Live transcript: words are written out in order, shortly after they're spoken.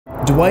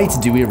Dwight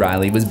Dewey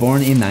Riley was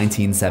born in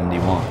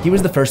 1971. He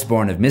was the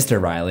firstborn of Mr.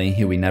 Riley,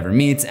 who we never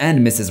meet,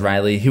 and Mrs.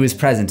 Riley, who was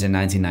present in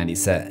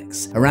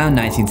 1996. Around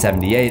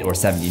 1978 or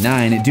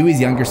 79,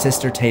 Dewey's younger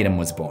sister Tatum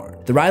was born.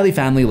 The Riley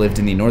family lived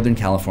in the Northern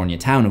California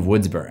town of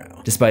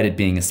Woodsboro. Despite it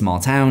being a small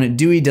town,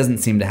 Dewey doesn't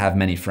seem to have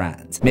many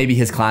friends. Maybe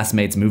his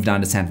classmates moved on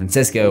to San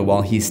Francisco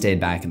while he stayed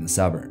back in the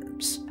suburbs.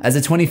 As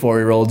a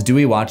 24-year-old,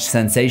 Dewey watched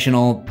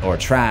sensational, or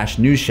trash,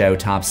 news show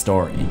Top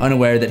Story,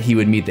 unaware that he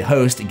would meet the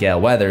host, Gale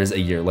Weathers, a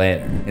year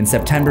later. In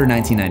September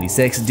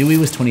 1996, Dewey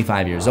was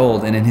 25 years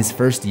old and in his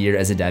first year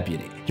as a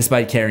deputy.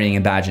 Despite carrying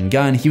a badge and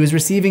gun, he was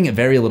receiving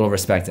very little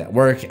respect at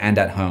work and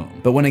at home.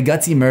 But when a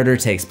gutsy murder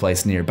takes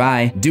place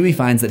nearby, Dewey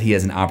finds that he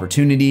has an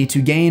opportunity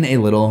to gain a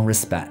little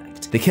respect.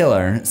 The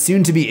killer,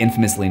 soon to be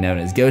infamously known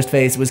as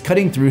Ghostface, was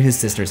cutting through his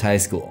sister's high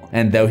school,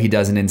 and though he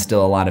doesn't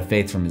instill a lot of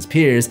faith from his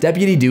peers,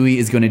 Deputy Dewey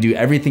is going to do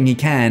everything he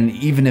can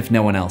even if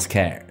no one else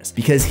cares,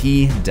 because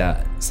he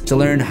does. To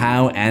learn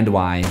how and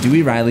why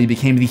Dewey Riley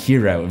became the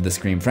hero of the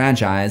Scream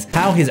franchise,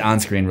 how his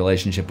on-screen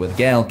relationship with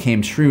Gale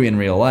came true in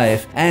real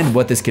life, and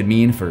what this could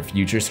mean for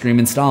future Scream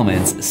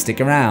installments,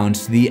 stick around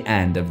to the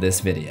end of this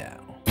video.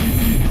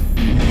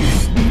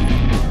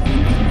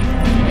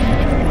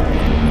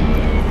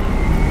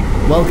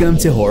 Welcome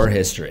to Horror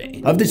History.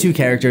 Of the two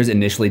characters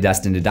initially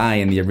destined to die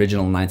in the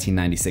original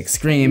 1996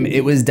 Scream,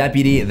 it was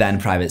Deputy, then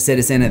Private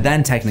Citizen,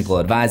 then Technical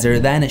Advisor,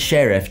 then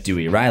Sheriff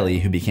Dewey Riley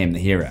who became the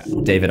hero.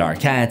 David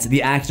Arquette,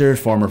 the actor,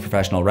 former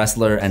professional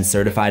wrestler, and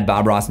certified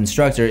Bob Ross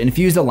instructor,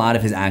 infused a lot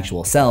of his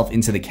actual self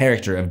into the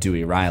character of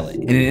Dewey Riley.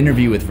 In an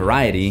interview with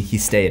Variety, he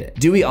stated,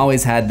 "Dewey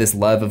always had this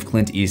love of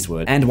Clint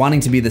Eastwood and wanting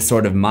to be the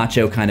sort of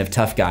macho kind of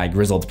tough guy,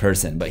 grizzled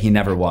person, but he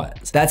never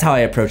was. That's how I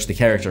approached the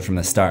character from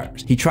the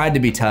start. He tried to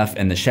be tough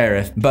and the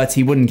sheriff, but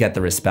he wouldn't get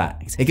the respect.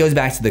 It goes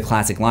back to the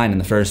classic line in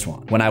the first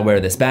one. When I wear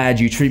this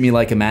badge, you treat me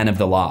like a man of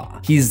the law.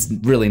 He's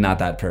really not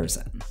that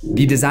person."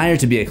 The desire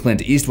to be a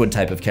Clint Eastwood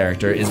type of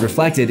character is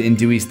reflected in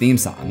Dewey's theme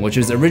song, which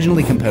was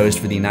originally composed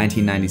for the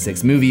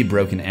 1996 movie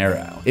Broken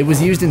Arrow. It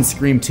was used in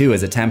Scream 2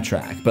 as a temp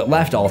track, but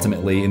left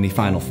ultimately in the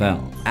final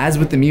film. As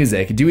with the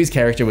music, Dewey's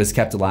character was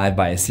kept alive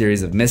by a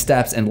series of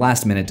missteps and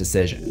last-minute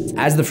decisions.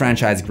 As the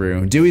franchise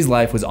grew, Dewey's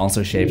life was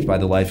also shaped by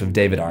the life of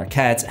David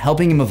Arquette,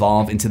 helping him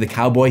evolve into the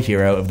cowboy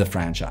hero of the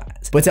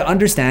franchise. But to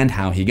understand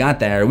how he got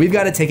there, we've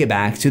got to take it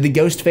back to the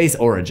Ghostface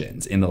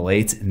origins in the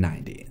late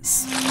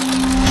 90s.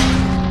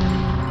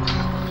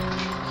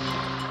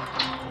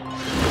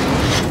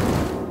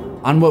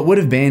 On what would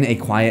have been a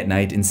quiet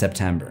night in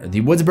September, the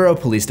Woodsboro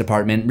Police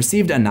Department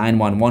received a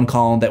 911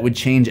 call that would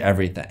change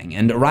everything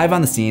and arrive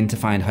on the scene to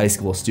find high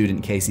school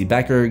student Casey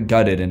Becker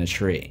gutted in a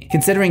tree.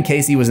 Considering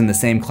Casey was in the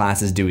same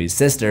class as Dewey's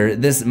sister,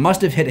 this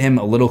must have hit him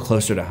a little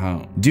closer to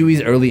home.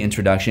 Dewey's early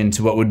introduction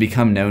to what would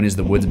become known as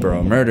the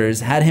Woodsboro murders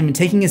had him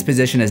taking his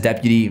position as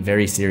deputy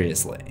very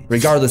seriously,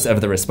 regardless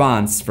of the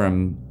response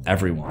from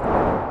everyone.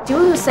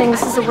 Dewey was saying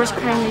this is the worst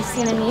crime we've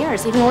seen in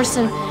years, even worse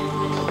than...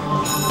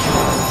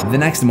 The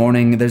next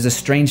morning, there's a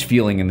strange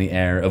feeling in the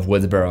air of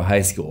Woodsboro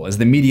High School as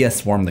the media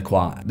swarm the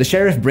quad. The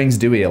sheriff brings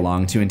Dewey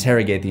along to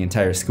interrogate the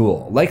entire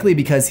school, likely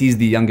because he's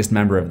the youngest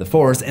member of the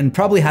force and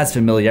probably has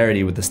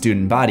familiarity with the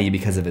student body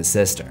because of his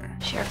sister.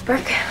 Sheriff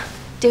Burke,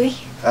 Dewey?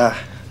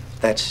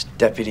 That's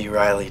Deputy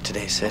Riley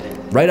today, Sid.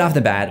 Right off the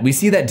bat, we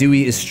see that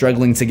Dewey is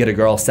struggling to get a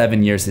girl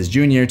 7 years his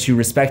junior to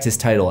respect his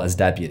title as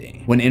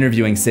deputy. When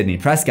interviewing Sidney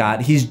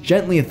Prescott, he's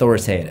gently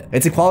authoritative.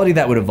 It's a quality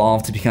that would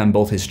evolve to become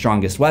both his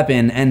strongest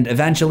weapon, and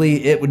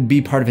eventually it would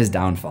be part of his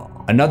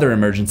downfall. Another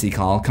emergency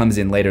call comes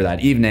in later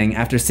that evening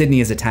after Sidney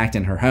is attacked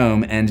in her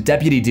home, and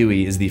Deputy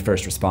Dewey is the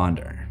first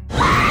responder.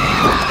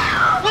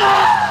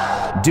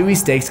 Dewey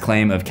stakes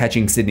claim of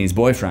catching Sidney's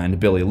boyfriend,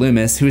 Billy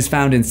Loomis, who is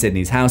found in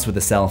Sidney's house with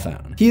a cell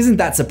phone. He isn't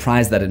that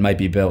surprised that it might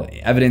be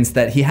Billy, evidence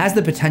that he has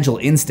the potential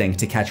instinct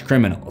to catch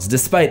criminals,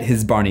 despite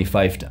his Barney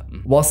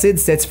Fifedom. While Sid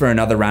sits for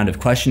another round of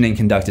questioning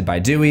conducted by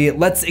Dewey,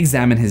 let's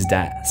examine his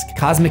desk.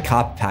 Cosmic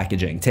cop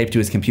packaging taped to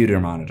his computer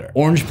monitor,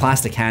 orange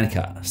plastic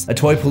handcuffs, a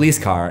toy police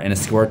car, and a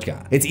squirt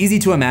gun. It's easy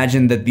to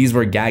imagine that these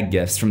were gag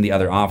gifts from the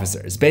other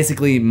officers,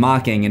 basically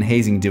mocking and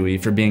hazing Dewey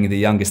for being the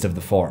youngest of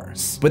the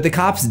force. But the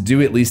cops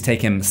do at least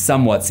take him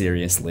somewhat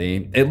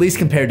seriously, at least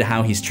compared to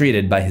how he's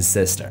treated by his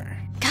sister.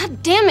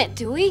 God damn it,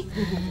 Dewey.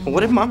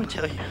 What did Mama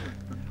tell you?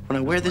 When I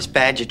wear this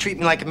badge, you treat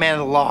me like a man of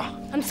the law.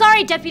 I'm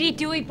sorry, Deputy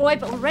Dewey boy,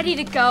 but we're ready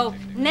to go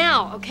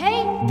now,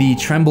 okay? The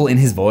tremble in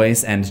his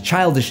voice and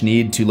childish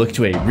need to look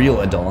to a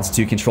real adult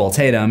to control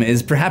Tatum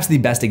is perhaps the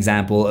best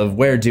example of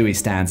where Dewey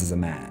stands as a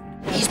man.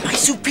 He's my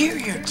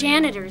superior.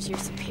 Janitor's your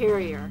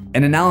superior.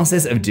 An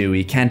analysis of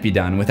Dewey can't be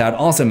done without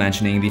also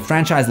mentioning the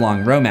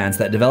franchise-long romance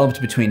that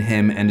developed between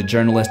him and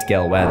journalist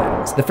Gale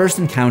Weathers. The first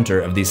encounter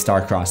of these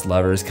star-crossed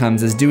lovers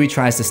comes as Dewey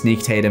tries to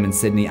sneak Tatum and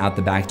Sidney out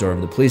the back door of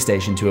the police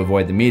station to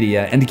avoid the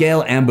media, and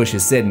Gale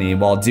ambushes Sidney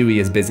while Dewey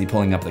is busy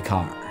pulling up the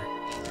car.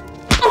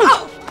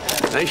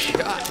 Nice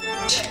shot.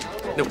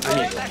 No, I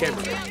mean,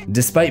 camera.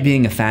 Despite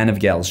being a fan of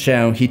Gale's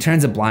show, he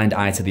turns a blind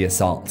eye to the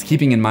assault,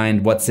 keeping in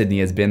mind what Sydney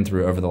has been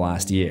through over the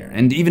last year,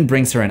 and even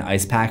brings her an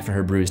ice pack for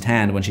her bruised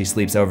hand when she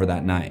sleeps over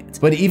that night.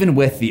 But even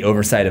with the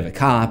oversight of a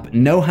cop,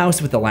 no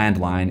house with a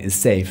landline is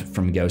safe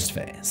from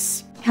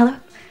Ghostface. Hello?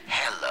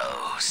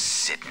 Hello,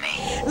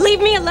 Sydney. Leave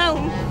me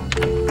alone!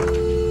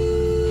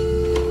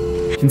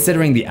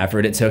 Considering the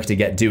effort it took to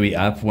get Dewey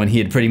up when he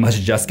had pretty much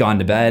just gone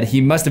to bed,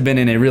 he must have been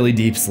in a really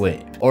deep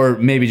sleep. Or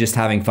maybe just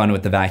having fun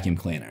with the vacuum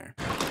cleaner.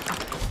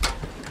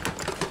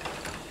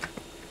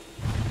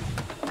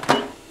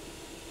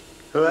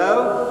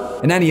 Hello?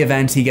 In any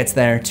event, he gets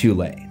there too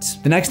late.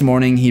 The next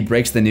morning, he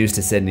breaks the news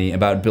to Sydney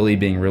about Billy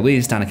being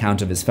released on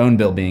account of his phone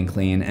bill being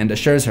clean and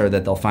assures her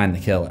that they'll find the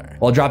killer.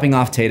 While dropping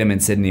off Tatum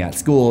and Sydney at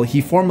school, he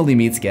formally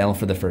meets Gale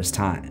for the first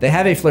time. They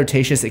have a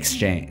flirtatious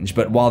exchange,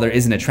 but while there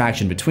is an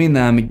attraction between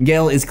them,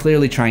 Gale is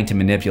clearly trying to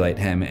manipulate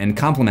him and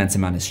compliments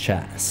him on his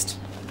chest.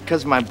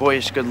 Because of my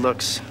boyish good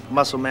looks,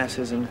 muscle mass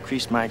has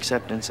increased my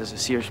acceptance as a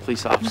serious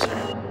police officer.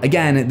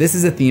 Again, this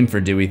is a theme for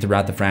Dewey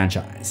throughout the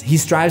franchise. He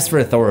strives for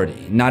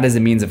authority, not as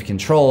a means of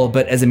control,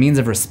 but as a means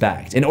of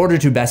respect, in order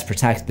to best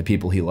protect the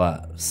people he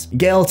loves.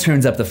 Gale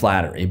turns up the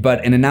flattery,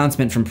 but an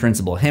announcement from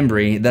Principal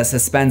Himbry that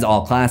suspends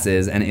all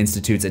classes and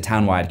institutes a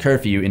town-wide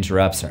curfew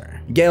interrupts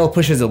her. Gale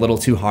pushes a little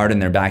too hard in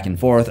their back and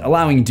forth,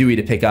 allowing Dewey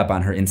to pick up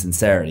on her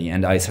insincerity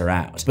and ice her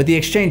out, but the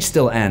exchange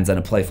still ends on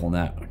a playful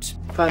note.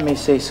 If I may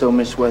say so,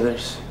 Miss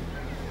Weathers,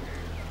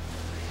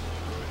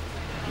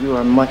 you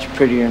are much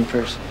prettier in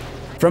person.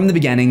 From the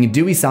beginning,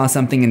 Dewey saw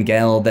something in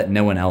Gale that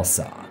no one else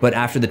saw. But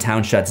after the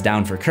town shuts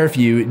down for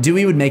curfew,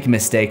 Dewey would make a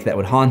mistake that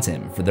would haunt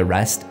him for the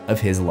rest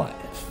of his life.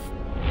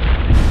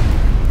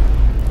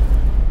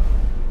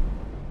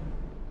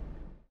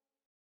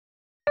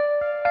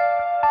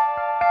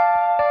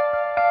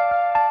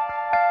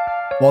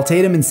 While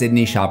Tatum and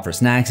Sydney shop for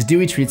snacks,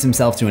 Dewey treats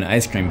himself to an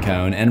ice cream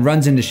cone and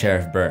runs into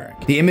Sheriff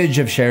Burke. The image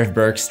of Sheriff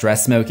Burke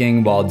stress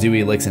smoking while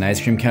Dewey licks an ice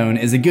cream cone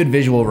is a good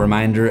visual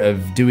reminder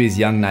of Dewey's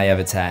young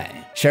naivete.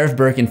 Sheriff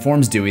Burke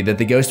informs Dewey that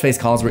the Ghostface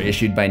calls were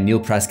issued by Neil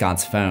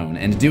Prescott's phone,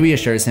 and Dewey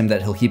assures him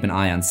that he'll keep an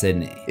eye on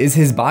Sydney. Is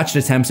his botched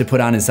attempt to put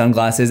on his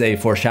sunglasses a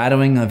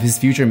foreshadowing of his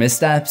future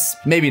missteps?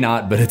 Maybe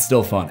not, but it's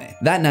still funny.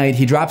 That night,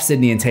 he drops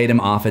Sydney and Tatum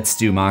off at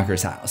Stu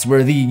Macher's house,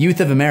 where the youth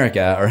of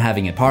America are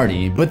having a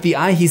party, but the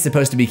eye he's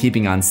supposed to be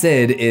keeping on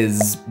Sid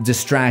is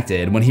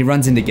distracted when he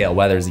runs into Gale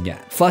Weathers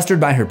again. Flustered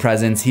by her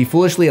presence, he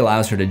foolishly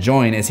allows her to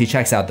join as he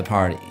checks out the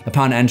party.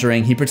 Upon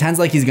entering, he pretends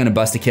like he's gonna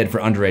bust a kid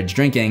for underage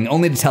drinking,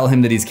 only to tell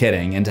him that he's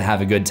kidding and to have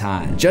a good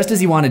time. Just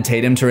as he wanted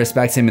Tatum to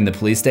respect him in the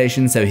police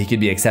station so he could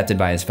be accepted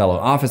by his fellow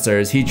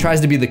officers, he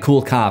tries to be the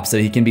cool cop so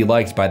he can be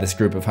liked by this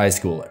group of high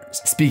schoolers.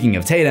 Speaking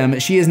of Tatum,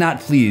 she is not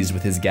pleased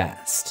with his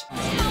guest.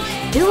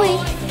 Dewey?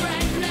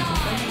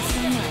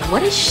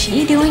 What is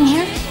she doing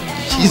here?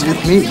 She's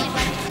with me.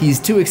 He's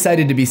too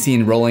excited to be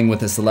seen rolling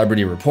with a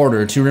celebrity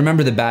reporter to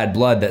remember the bad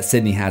blood that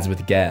Sydney has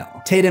with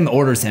Gale. Tatum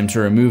orders him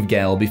to remove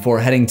Gale before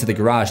heading to the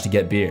garage to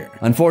get beer.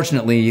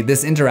 Unfortunately,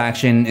 this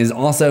interaction is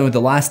also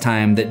the last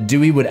time that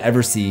Dewey would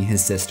ever see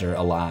his sister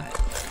alive.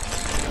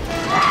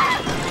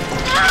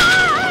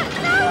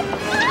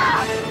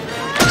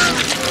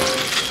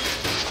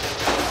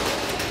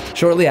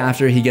 Shortly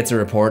after, he gets a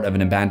report of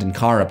an abandoned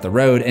car up the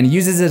road and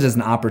uses it as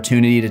an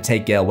opportunity to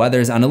take Gale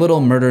Weathers on a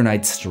little murder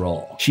night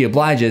stroll. She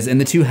obliges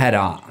and the two head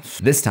off.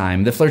 This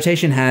time, the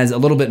flirtation has a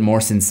little bit more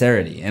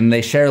sincerity, and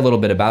they share a little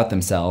bit about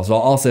themselves while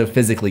also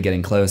physically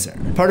getting closer.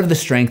 Part of the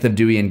strength of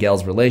Dewey and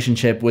Gale's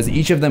relationship was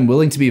each of them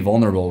willing to be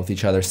vulnerable with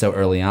each other so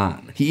early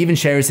on. He even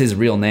shares his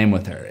real name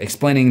with her,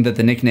 explaining that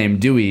the nickname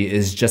Dewey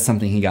is just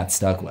something he got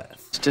stuck with.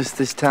 It's just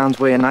this town's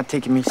way of not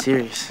taking me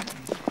serious.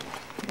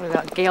 What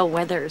about Gale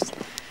Weathers?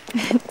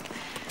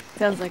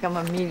 Sounds like I'm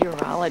a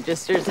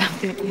meteorologist or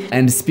something.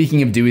 And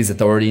speaking of Dewey's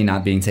authority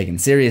not being taken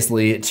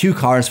seriously, two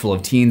cars full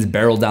of teens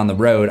barrel down the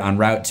road en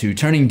route to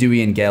turning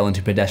Dewey and Gale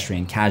into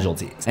pedestrian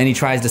casualties. And he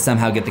tries to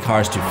somehow get the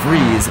cars to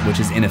freeze, which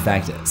is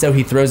ineffective. So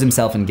he throws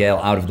himself and Gale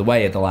out of the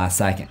way at the last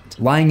second.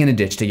 Lying in a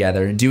ditch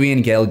together, Dewey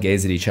and Gale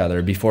gaze at each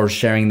other before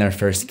sharing their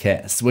first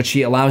kiss, which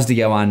he allows to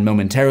go on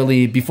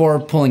momentarily before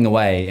pulling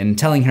away and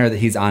telling her that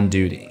he's on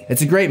duty.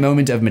 It's a great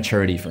moment of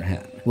maturity for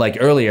him. Like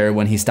earlier,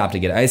 when he stopped to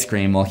get ice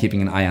cream while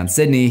keeping an eye on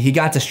Sydney, he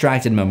got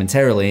distracted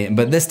momentarily,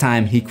 but this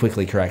time he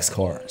quickly corrects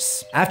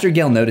course. After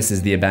Gale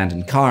notices the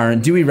abandoned car,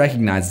 Dewey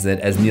recognizes it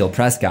as Neil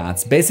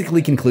Prescott's,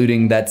 basically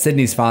concluding that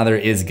Sydney's father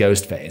is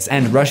Ghostface,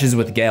 and rushes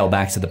with Gale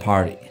back to the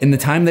party. In the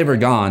time they were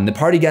gone, the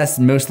party guests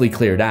mostly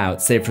cleared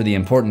out, save for the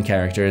important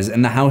characters,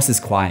 and the house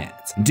is quiet.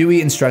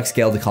 Dewey instructs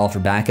Gale to call for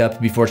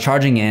backup before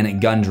charging in,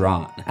 gun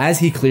drawn. As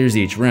he clears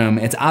each room,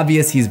 it's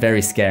obvious he's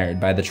very scared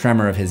by the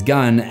tremor of his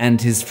gun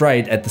and his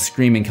fright at the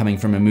screaming coming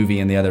from a movie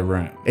in the other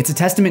room. It's a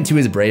testament to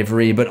his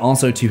bravery, but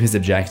also to his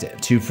objective,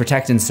 to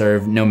protect and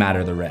serve no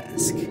matter the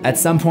risk. At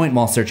some point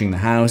while searching the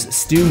house,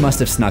 Stu must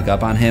have snuck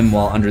up on him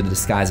while under the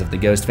disguise of the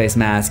Ghostface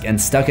mask and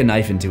stuck a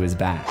knife into his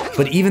back.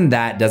 But even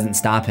that doesn't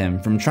stop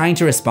him from trying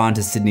to respond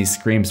to Sydney's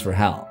screams for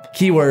help.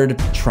 Keyword,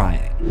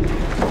 trying.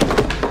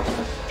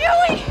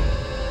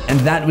 And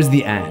that was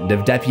the end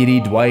of Deputy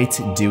Dwight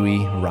Dewey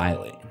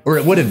Riley. Or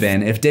it would have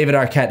been if David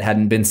Arquette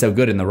hadn't been so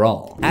good in the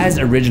role. As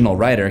original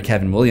writer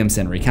Kevin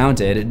Williamson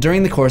recounted,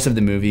 during the course of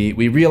the movie,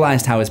 we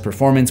realized how his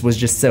performance was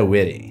just so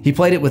witty. He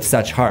played it with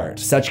such heart,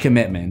 such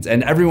commitment,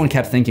 and everyone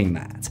kept thinking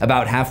that.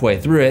 About halfway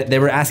through it, they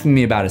were asking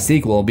me about a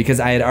sequel because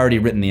I had already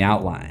written the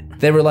outline.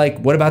 They were like,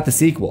 what about the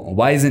sequel?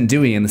 Why isn't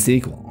Dewey in the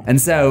sequel? And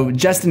so,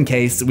 just in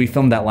case, we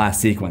filmed that last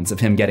sequence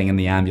of him getting in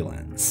the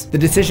ambulance. The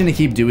decision to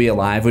keep Dewey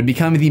alive would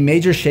become the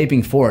major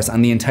shaping force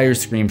on the entire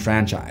Scream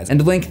franchise,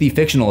 and link the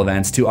fictional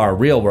events to our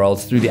real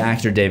world through the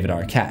actor David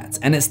Arquette.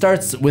 And it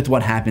starts with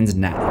what happens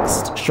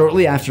next.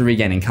 Shortly after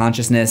regaining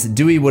consciousness,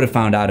 Dewey would have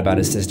found out about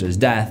his sister's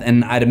death,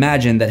 and I'd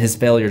imagine that his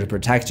failure to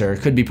protect her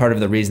could be part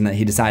of the reason that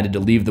he decided to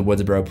leave the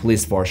Woodsboro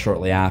police force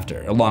shortly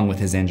after, along with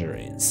his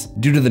injuries.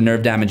 Due to the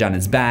nerve damage on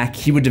his back,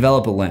 he would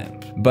develop a limp.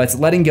 But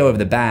letting go of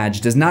the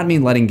badge does not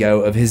mean letting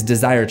go of his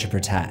desire to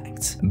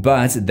protect.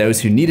 But those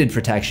who needed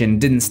protection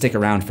didn't stick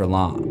around for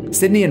long.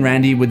 Sydney and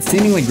Randy would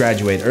seemingly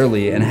graduate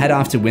early and head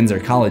off to Windsor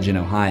College in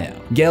Ohio.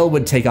 Gail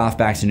would take off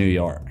back to New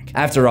York.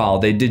 After all,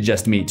 they did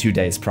just meet 2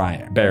 days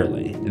prior,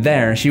 barely.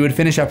 There, she would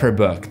finish up her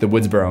book, The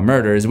Woodsboro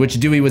Murders, which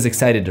Dewey was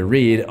excited to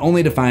read,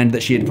 only to find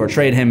that she had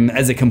portrayed him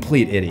as a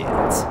complete idiot.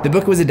 The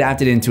book was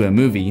adapted into a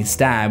movie,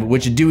 Stab,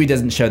 which Dewey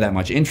doesn't show that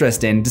much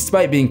interest in,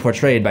 despite being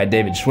portrayed by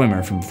David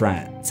Schwimmer from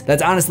Friends.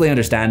 That's honestly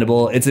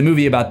understandable. It's a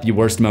movie about the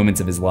worst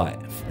moments of his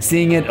life.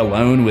 Seeing it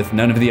alone with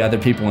none of the other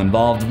people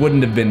involved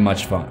wouldn't have been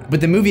much fun.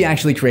 But the movie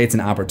actually creates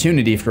an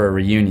opportunity for a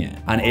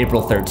reunion. On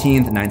April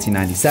 13th,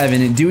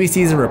 1997, Dewey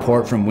sees a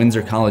report from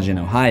Windsor College in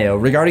Ohio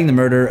regarding the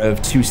murder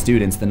of 2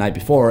 students the night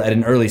before at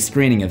an early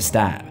screening of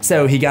Stab.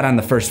 So he got on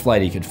the first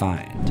flight he could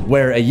find.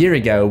 Where a year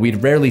ago,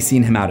 we'd rarely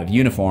seen him out of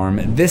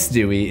uniform, this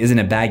Dewey is in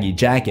a baggy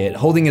jacket,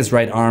 holding his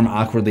right arm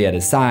awkwardly at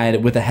his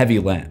side with a heavy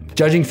limp.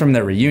 Judging from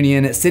their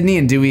reunion, Sydney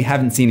and Dewey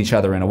haven't seen each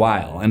other in a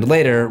while, and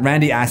later,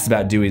 Randy asks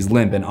about Dewey's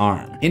limp and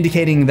arm,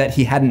 indicating that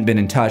he hadn't been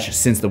in touch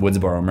since the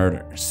Woodsboro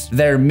murders.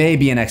 There may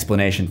be an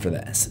explanation for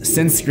this.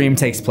 Since Scream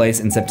takes place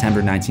in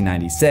September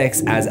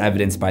 1996, as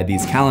evidenced by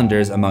these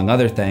calendars among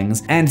other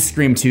things, and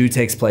Scream 2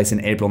 takes place in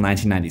April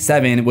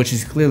 1997, which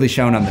is clearly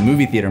shown on the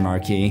movie theater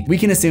marquee, we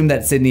can assume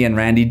that Sydney and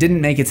Randy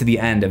didn't make it to the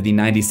end of the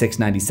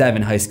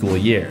 96-97 high school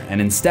year,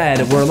 and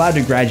instead were allowed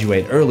to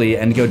graduate early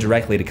and go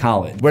directly to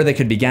college, where they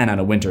could begin on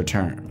a winter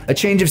term. A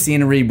change of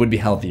scenery would be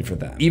healthy for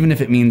them, even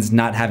if it means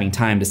not having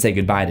time to say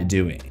goodbye to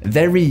Dewey.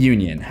 Their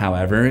reunion,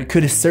 however,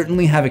 could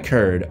certainly have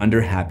occurred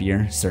under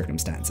happier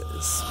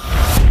circumstances.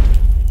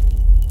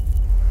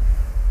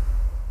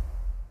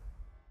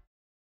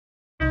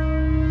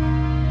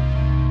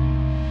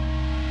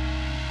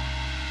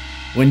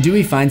 When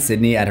Dewey finds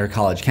Sydney at her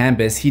college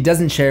campus, he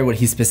doesn't share what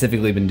he's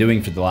specifically been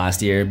doing for the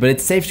last year, but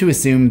it's safe to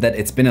assume that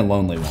it's been a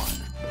lonely one.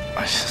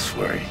 I just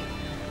worry.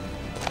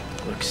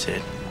 Look,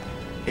 Sid,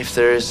 if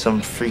there is some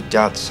freaked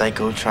out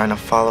psycho trying to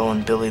follow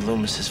in Billy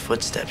Loomis's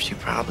footsteps, you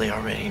probably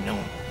already know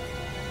him.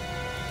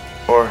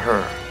 Or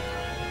her.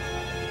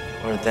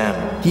 Or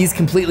them. He's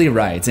completely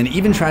right, and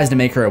even tries to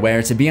make her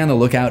aware to be on the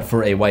lookout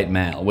for a white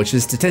male, which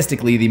is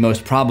statistically the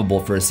most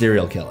probable for a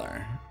serial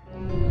killer.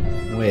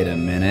 Wait a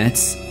minute.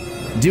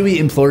 Dewey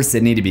implores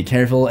Sydney to be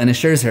careful and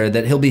assures her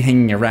that he'll be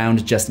hanging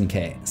around just in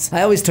case.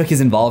 I always took his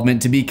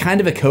involvement to be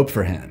kind of a cope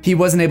for him. He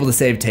wasn't able to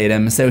save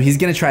Tatum, so he's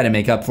gonna try to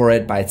make up for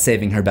it by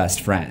saving her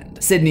best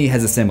friend. Sydney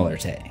has a similar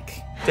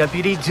take.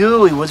 Deputy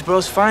Dewey,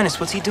 Woodsboro's finest.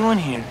 What's he doing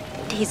here?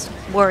 He's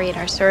worried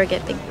our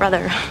surrogate big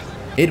brother.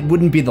 It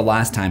wouldn't be the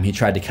last time he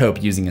tried to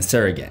cope using a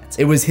surrogate.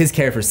 It was his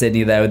care for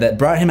Sydney, though, that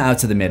brought him out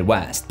to the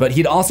Midwest, but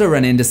he'd also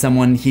run into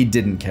someone he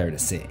didn't care to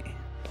see.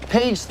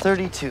 Page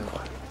 32.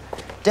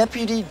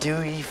 Deputy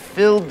Dewey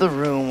filled the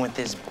room with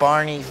his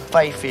Barney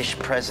Fife-ish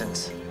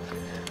presence.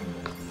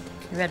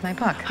 You read my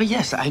book? Oh,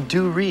 yes, I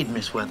do read,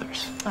 Miss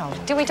Weathers. Oh,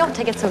 Dewey, don't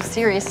take it so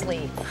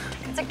seriously.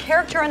 It's a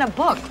character in a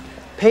book.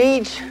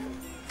 Page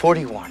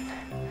 41.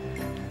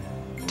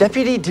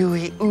 Deputy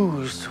Dewey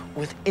oozed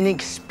with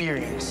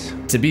inexperience.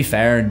 To be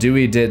fair,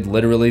 Dewey did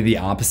literally the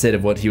opposite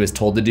of what he was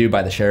told to do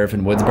by the sheriff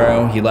in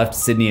Woodsboro. He left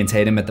Sydney and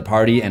Tatum at the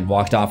party and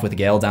walked off with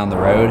Gail down the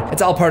road.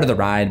 It's all part of the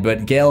ride,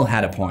 but Gail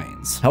had a point.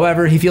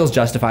 However, he feels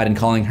justified in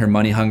calling her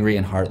money-hungry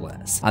and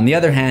heartless. On the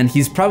other hand,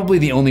 he's probably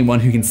the only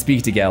one who can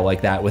speak to Gail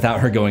like that without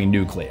her going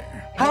nuclear.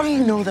 How do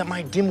you know that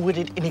my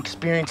dim-witted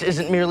inexperience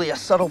isn't merely a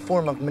subtle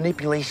form of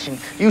manipulation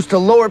used to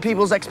lower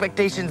people's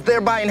expectations,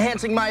 thereby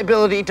enhancing my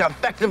ability to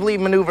effectively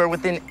maneuver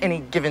within any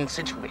given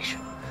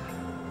situation?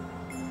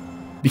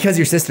 Because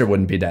your sister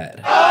wouldn't be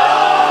dead.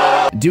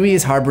 Dewey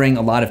is harboring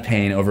a lot of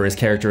pain over his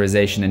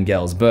characterization in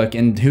Gail's book,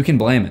 and who can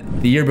blame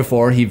him? The year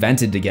before, he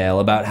vented to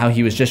Gail about how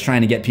he was just trying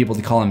to get people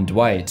to call him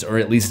Dwight, or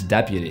at least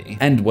Deputy.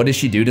 And what does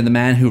she do to the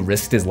man who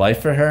risked his life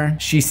for her?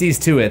 She sees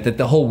to it that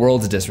the whole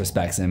world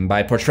disrespects him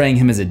by portraying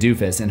him as a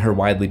doofus in her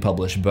widely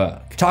published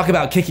book. Talk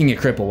about kicking a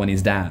cripple when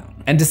he's down.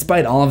 And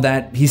despite all of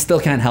that, he still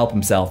can't help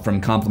himself from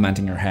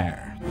complimenting her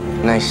hair.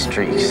 Nice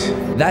streaks.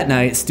 That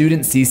night,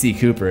 student CC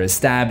Cooper is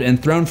stabbed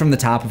and thrown from the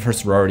top of her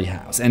sorority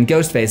house, and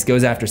Ghostface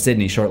goes after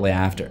Sydney shortly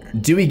after.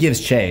 Dewey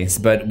gives chase,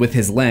 but with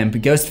his limp,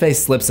 Ghostface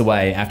slips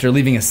away after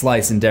leaving a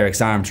slice in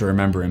Derek's arm to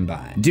remember him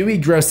by. Dewey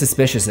grows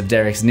suspicious of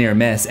Derek's near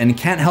miss and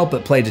can't help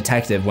but play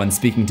detective when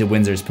speaking to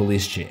Windsor's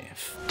police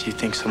chief. Do you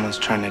think someone's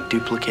trying to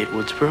duplicate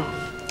Woodsboro?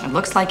 It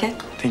looks like it.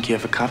 Think you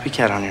have a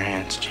copycat on your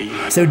hands, G.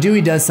 So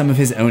Dewey does some of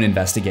his own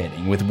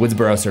investigating with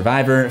Woodsboro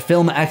survivor,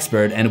 film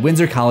expert, and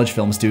Windsor College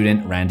film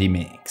student Randy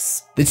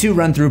Meeks. The two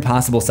run through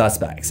possible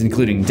suspects,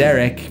 including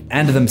Derek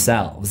and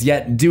themselves,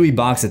 yet Dewey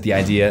balks at the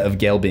idea of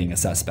Gail being a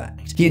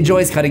suspect. He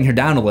enjoys cutting her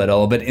down a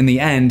little, but in the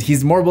end,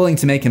 he's more willing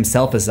to make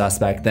himself a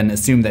suspect than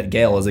assume that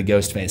Gail is a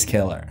Ghostface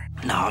killer.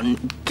 No,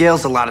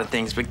 Gail's a lot of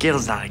things, but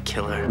Gail's not a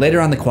killer.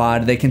 Later on the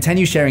quad, they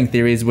continue sharing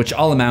theories which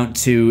all amount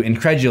to,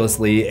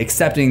 incredulously,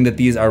 accepting that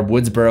these are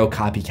Woodsboro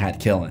copycat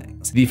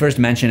killings. The first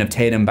mention of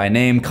Tatum by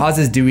name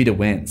causes Dewey to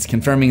wince,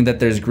 confirming that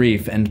there's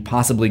grief and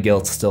possibly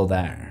guilt still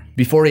there.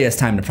 Before he has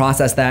time to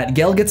process that,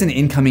 Gail gets an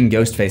incoming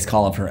Ghostface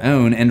call of her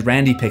own, and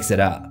Randy picks it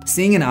up.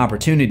 Seeing an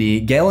opportunity,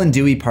 Gail and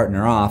Dewey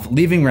partner off,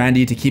 leaving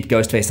Randy to keep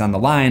Ghostface on the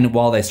line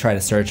while they try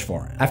to search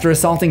for him. After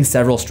assaulting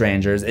several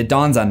strangers, it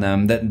dawns on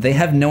them that they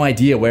have no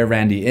idea where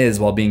Randy is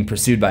while being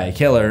pursued by a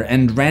killer,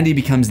 and Randy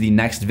becomes the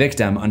next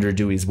victim under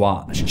Dewey's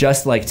watch,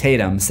 just like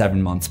Tatum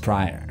 7 months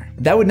prior.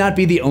 That would not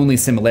be the only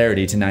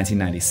similarity to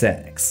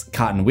 1996.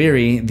 Cotton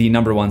Weary, the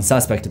 #1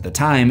 suspect at the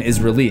time,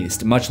 is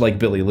released, much like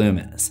Billy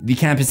Loomis. The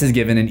campus is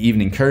given an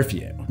evening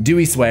curfew.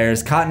 Dewey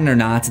swears, Cotton or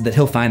not, that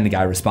he'll find the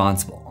guy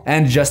responsible.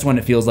 And just when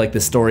it feels like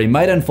the story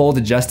might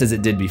unfold just as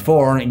it did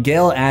before,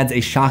 Gail adds a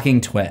shocking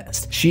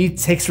twist. She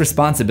takes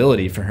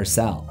responsibility for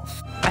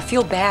herself. I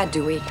feel bad,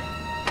 Dewey.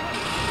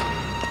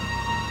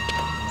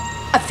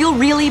 I feel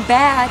really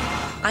bad.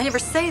 I never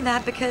say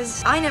that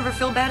because I never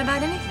feel bad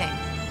about anything.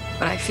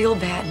 But I feel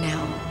bad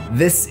now.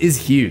 This is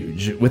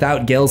huge.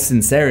 Without Gail's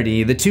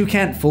sincerity, the two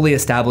can't fully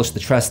establish the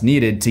trust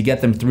needed to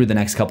get them through the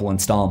next couple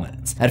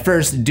installments. At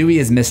first, Dewey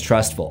is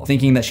mistrustful,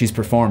 thinking that she's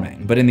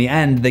performing, but in the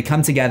end, they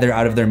come together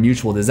out of their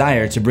mutual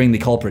desire to bring the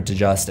culprit to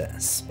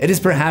justice. It is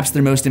perhaps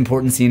their most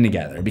important scene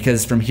together,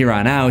 because from here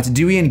on out,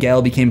 Dewey and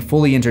Gail became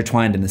fully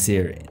intertwined in the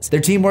series. Their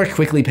teamwork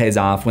quickly pays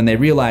off when they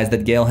realize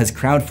that Gail has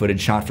crowd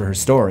footage shot for her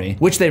story,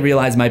 which they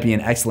realize might be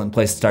an excellent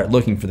place to start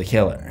looking for the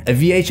killer. A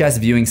VHS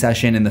viewing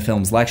session in the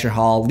film's lecture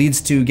hall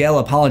leads to Gail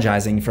apologizing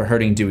for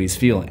hurting Dewey's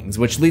feelings,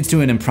 which leads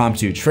to an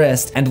impromptu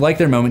tryst, and like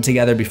their moment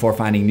together before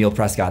finding Neil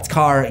Prescott's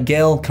car,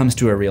 Gail comes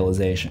to a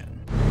realization.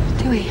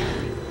 Dewey,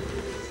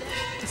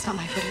 that's not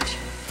my footage.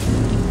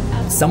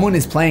 Someone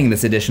is playing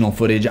this additional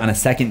footage on a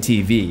second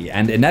TV,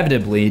 and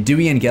inevitably,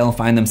 Dewey and Gail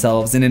find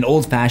themselves in an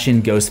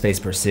old-fashioned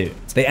Ghostface pursuit.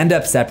 They end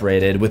up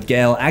separated, with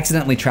Gail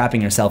accidentally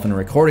trapping herself in a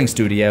recording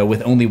studio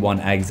with only one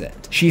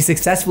exit. She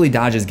successfully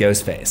dodges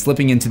Ghostface,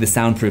 slipping into the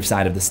soundproof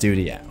side of the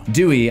studio.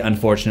 Dewey,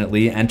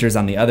 unfortunately, enters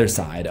on the other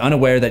side,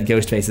 unaware that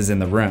Ghostface is in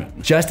the room.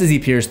 Just as he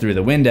peers through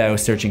the window,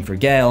 searching for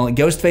Gail,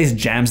 Ghostface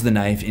jams the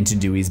knife into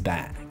Dewey's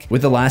back.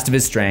 With the last of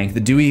his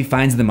strength, Dewey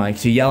finds the mic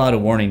to yell out a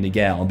warning to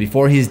Gail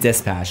before he's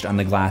dispatched on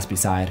the glass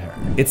beside her.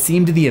 It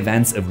seemed the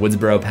events of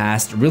Woodsboro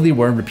past really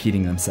were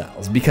repeating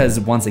themselves, because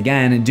once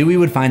again, Dewey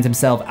would find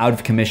himself out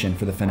of commission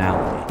for the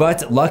finale.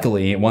 But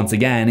luckily, once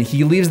again,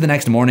 he leaves the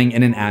next morning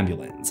in an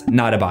ambulance,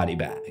 not a body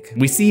bag.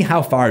 We see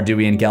how far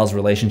Dewey and Gail's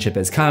relationship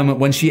has come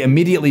when she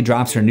immediately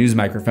drops her news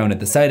microphone at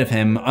the sight of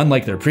him,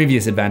 unlike their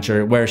previous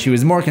adventure where she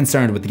was more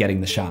concerned with getting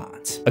the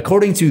shot.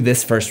 According to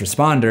this first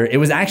responder, it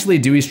was actually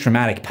Dewey's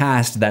traumatic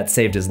past that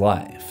saved his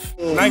life.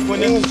 Knife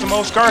went into some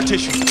old scar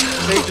tissue,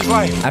 saved his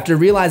life. After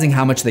realizing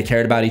how much they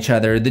cared about each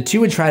other, the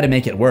two would try to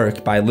make it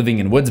work by living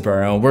in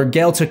Woodsboro, where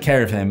Gail took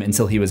care of him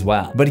until he was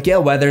well. But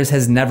Gail Weathers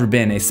has never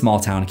been a small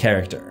town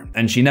character,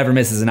 and she never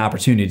misses an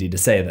opportunity to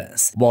say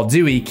this, while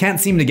Dewey can't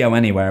seem to go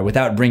anywhere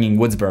without bringing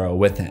Woodsboro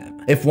with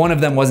him. If one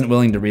of them wasn't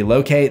willing to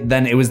relocate,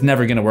 then it was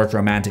never gonna work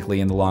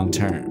romantically in the long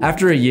term.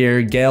 After a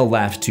year, Gail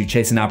left to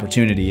chase an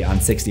opportunity on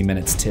 60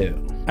 Minutes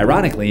too.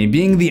 Ironically,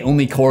 being the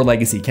only core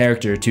legacy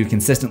character to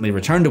consistently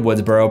return to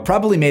Woodsboro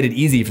probably made it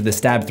easy for the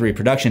Stab 3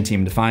 production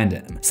team to find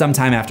him.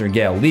 Sometime after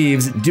Gail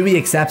leaves, Dewey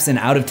accepts an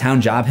out-of-town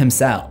job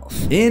himself,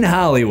 in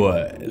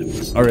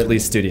Hollywood, or at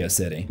least Studio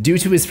City. Due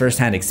to his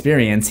first-hand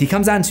experience, he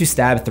comes on to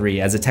Stab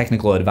 3 as a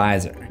technical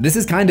advisor. This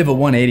is kind of a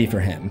 180 for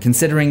him,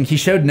 considering he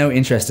showed no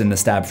interest in the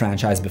Stab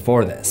franchise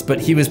before this,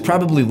 but he was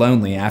probably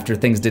lonely after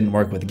things didn't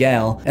work with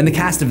Gail, and the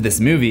cast of this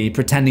movie,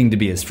 pretending to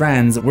be his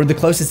friends, were the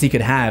closest he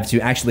could have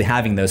to actually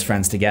having those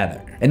friends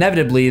together.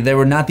 Inevitably, they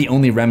were not the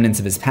only remnants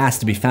of his past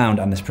to be found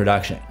on this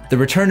production. The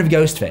return of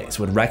Ghostface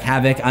would wreak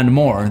havoc on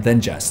more than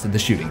just the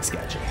shooting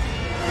schedule.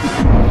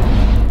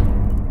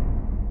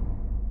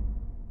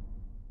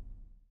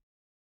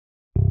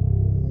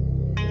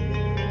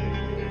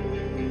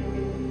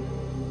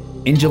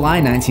 In July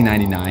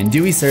 1999,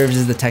 Dewey serves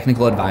as the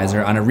technical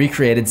advisor on a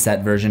recreated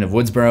set version of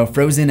Woodsboro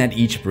frozen at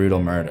each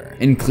brutal murder,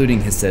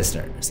 including his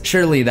sisters.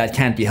 Surely that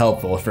can't be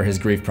helpful for his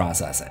grief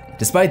processing.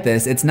 Despite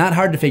this, it's not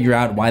hard to figure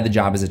out why the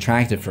job is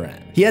attractive for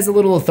him. He has a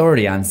little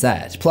authority on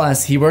set,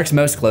 plus he works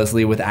most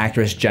closely with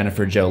actress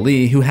Jennifer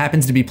Jolie, who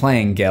happens to be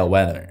playing Gale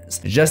Weathers.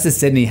 Just as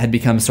Sidney had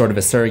become sort of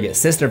a surrogate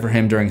sister for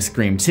him during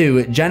Scream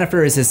 2,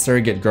 Jennifer is his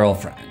surrogate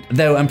girlfriend,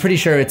 though I'm pretty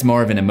sure it's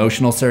more of an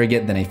emotional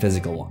surrogate than a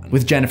physical one,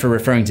 with Jennifer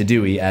referring to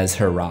Dewey as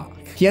her rock.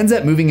 He ends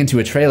up moving into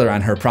a trailer on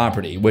her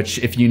property, which,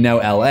 if you know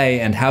LA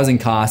and housing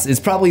costs,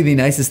 is probably the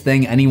nicest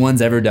thing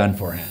anyone's ever done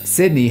for him.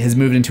 Sidney has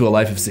moved into a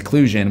life of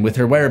seclusion with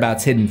her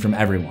whereabouts hidden from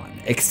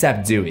everyone,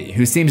 except Dewey,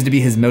 who seems to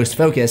be his most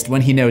focused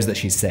when he knows that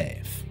she's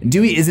safe.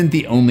 Dewey isn't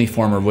the only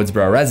former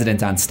Woodsboro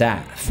resident on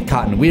staff.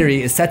 Cotton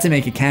Weary is set to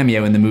make a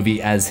cameo in the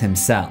movie as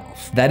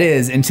himself. That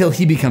is, until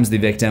he becomes the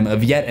victim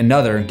of yet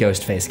another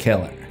Ghostface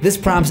killer. This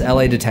prompts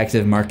LA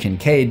detective Mark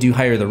Kincaid to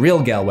hire the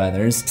real Gale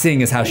Weathers,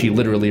 seeing as how she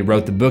literally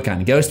wrote the book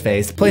on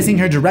Ghostface, placing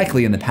her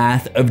directly in the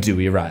path of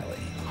Dewey Riley.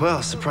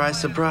 Well,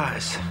 surprise,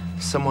 surprise.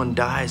 Someone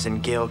dies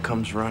and Gale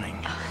comes running.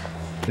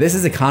 This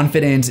is a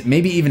confident,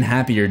 maybe even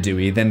happier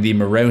Dewey than the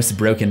morose,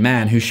 broken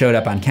man who showed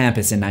up on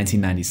campus in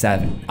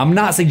 1997. I'm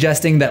not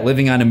suggesting that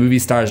living on a movie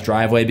star's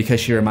driveway because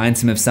she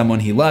reminds him of someone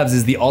he loves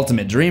is the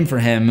ultimate dream for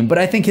him, but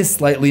I think his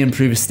slightly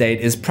improved state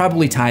is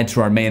probably tied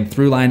to our main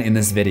through line in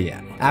this video.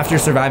 After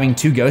surviving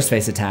 2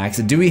 Ghostface attacks,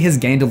 Dewey has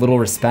gained a little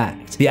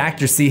respect. The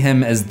actors see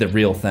him as the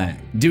real thing.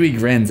 Dewey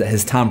grins at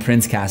his Tom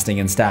Prince casting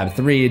in Stab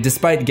 3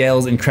 despite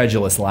Gale's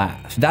incredulous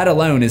laugh. That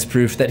alone is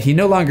proof that he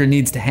no longer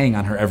needs to hang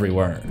on her every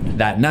word.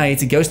 That night,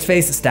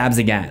 Ghostface stabs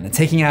again,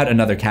 taking out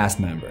another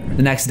cast member.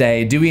 The next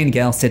day, Dewey and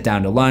Gale sit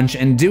down to lunch,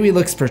 and Dewey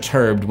looks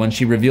perturbed when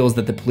she reveals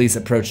that the police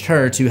approached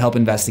her to help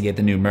investigate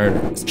the new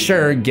murders.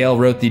 Sure, Gale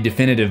wrote the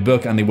definitive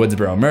book on the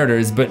Woodsboro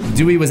murders, but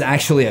Dewey was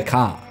actually a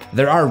cop.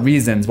 There are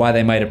reasons why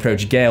they might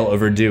approach Gale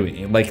over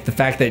Dewey, like the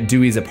fact that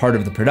Dewey's a part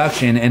of the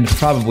production and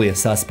probably a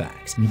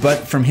suspect.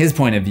 But from his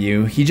point of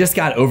view, he just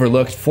got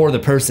overlooked for the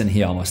person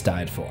he almost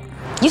died for.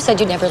 You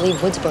said you'd never leave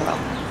Woodsboro.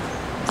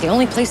 It's the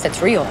only place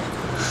that's real.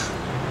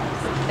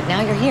 But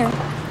now you're here.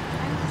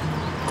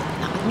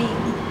 Not with me.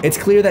 It's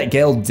clear that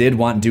Gale did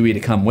want Dewey to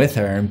come with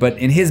her, but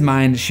in his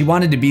mind, she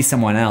wanted to be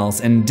someone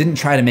else and didn't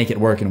try to make it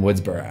work in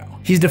Woodsboro.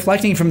 He's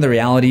deflecting from the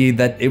reality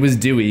that it was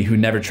Dewey who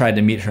never tried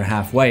to meet her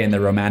halfway in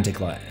their romantic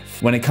life.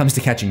 When it comes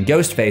to catching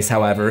Ghostface,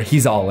 however,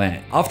 he's all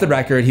in. Off the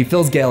record, he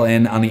fills Gale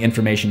in on the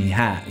information he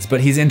has,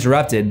 but he's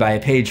interrupted by a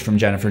page from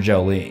Jennifer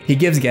Jolie. He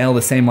gives Gale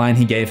the same line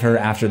he gave her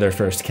after their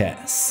first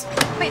kiss.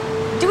 Wait,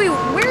 Dewey,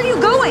 where are you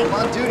going? I'm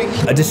on duty.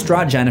 A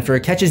distraught Jennifer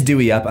catches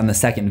Dewey up on the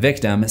second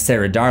victim,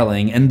 Sarah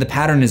Darling, and the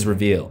pattern is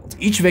revealed.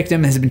 Each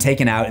victim has been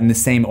taken out in the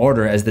same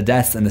order as the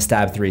deaths in the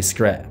Stab 3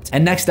 script.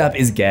 And next up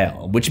is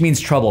Gale, which means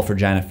trouble for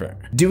Jennifer.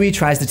 Dewey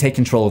tries to take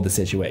control of the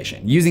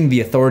situation, using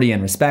the authority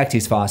and respect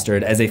he's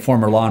fostered as a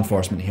former law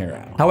enforcement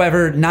hero.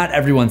 However, not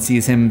everyone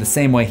sees him the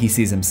same way he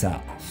sees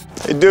himself.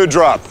 Hey,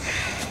 Dewdrop.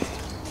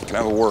 Can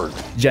I have a word?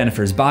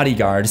 Jennifer's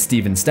bodyguard,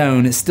 Stephen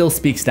Stone, still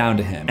speaks down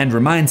to him and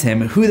reminds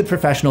him who the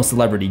professional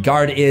celebrity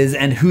guard is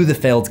and who the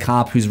failed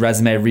cop whose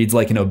resume reads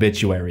like an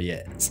obituary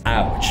is.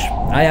 Ouch.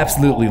 I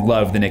absolutely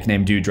love the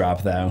nickname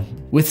Dewdrop though.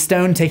 With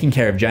Stone taking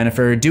care of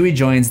Jennifer, Dewey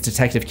joins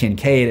Detective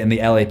Kincaid and the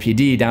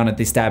LAPD down at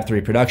the Stab 3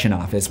 production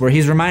office, where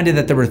he's reminded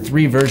that there were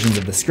 3 versions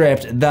of the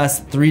script, thus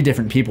 3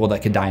 different people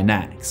that could die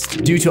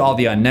next. Due to all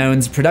the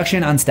unknowns,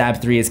 production on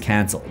Stab 3 is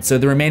cancelled, so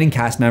the remaining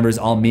cast members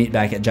all meet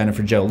back at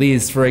Jennifer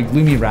Jolie's for a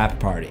gloomy wrap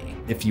party,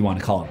 if you want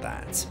to call it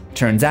that.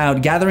 Turns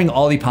out, gathering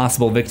all the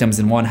possible victims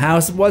in one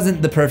house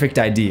wasn't the perfect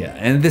idea,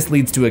 and this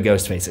leads to a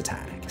Ghostface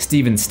attack.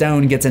 Stephen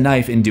Stone gets a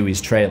knife in Dewey's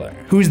trailer.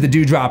 Who's the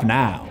Dewdrop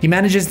now? He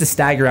manages to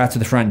stagger out to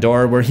the front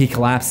door where he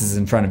collapses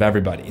in front of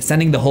everybody,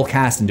 sending the whole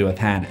cast into a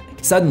panic.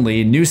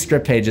 Suddenly, new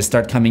script pages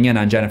start coming in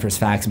on Jennifer's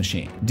fax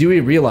machine. Dewey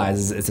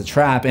realizes it's a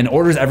trap and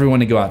orders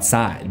everyone to go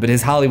outside, but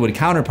his Hollywood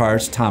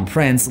counterpart, Tom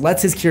Prince,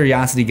 lets his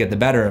curiosity get the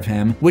better of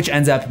him, which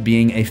ends up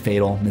being a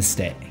fatal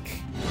mistake.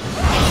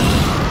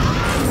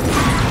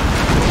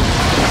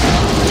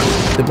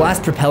 The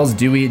blast propels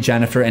Dewey,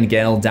 Jennifer, and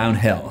Gale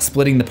downhill,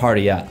 splitting the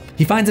party up.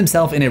 He finds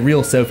himself in a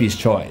real Sophie's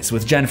choice,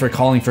 with Jennifer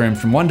calling for him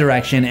from one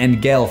direction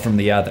and Gale from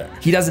the other.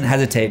 He doesn't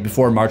hesitate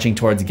before marching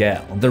towards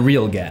Gale, the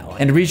real Gale,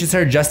 and reaches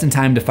her just in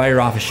time to fire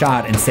off a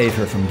shot and save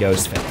her from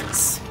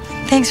Ghostface.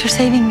 Thanks for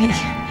saving me.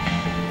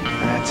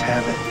 Let's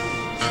have it.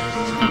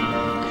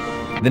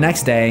 The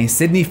next day,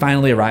 Sidney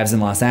finally arrives in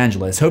Los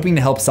Angeles, hoping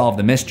to help solve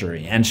the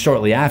mystery, and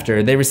shortly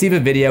after, they receive a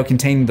video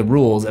containing the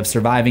rules of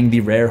surviving the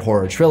rare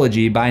horror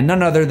trilogy by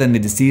none other than the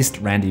deceased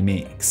Randy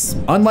Meeks.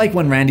 Unlike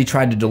when Randy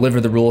tried to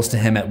deliver the rules to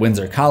him at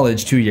Windsor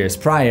College 2 years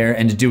prior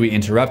and Dewey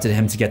interrupted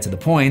him to get to the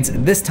point,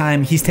 this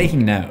time he's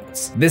taking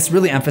notes. This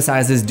really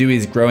emphasizes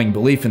Dewey's growing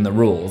belief in the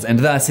rules, and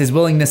thus his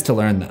willingness to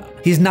learn them.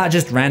 He's not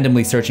just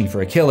randomly searching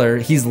for a killer,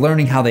 he's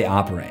learning how they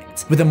operate.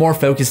 With a more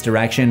focused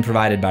direction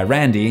provided by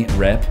Randy,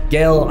 Rip,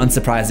 Gale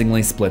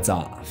unsurprisingly splits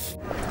off.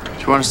 Do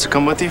you want us to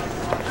come with you?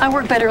 I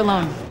work better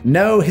alone.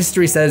 No,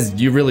 history says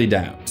you really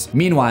don't.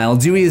 Meanwhile,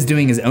 Dewey is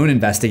doing his own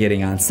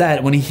investigating on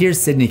set when he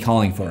hears Sidney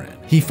calling for him.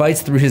 He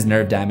fights through his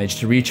nerve damage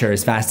to reach her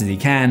as fast as he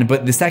can,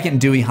 but the second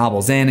Dewey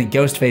hobbles in,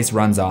 Ghostface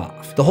runs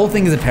off. The whole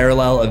thing is a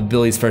parallel of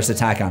Billy's first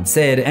attack on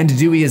Sid, and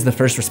Dewey is the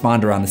first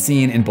responder on the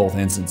scene in both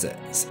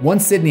instances.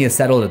 Once Sidney is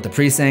settled at the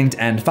precinct,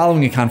 and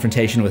following a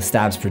confrontation with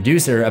Stab's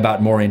producer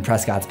about Maureen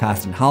Prescott's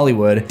past in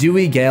Hollywood,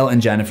 Dewey, Gale,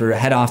 and Jennifer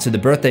head off to the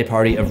birthday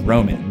party of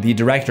Roman, the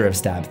director of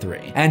Stab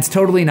 3, and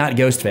totally not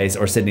Ghostface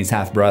or Sidney's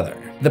half-brother.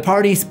 The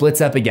party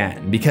splits up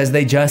again because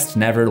they just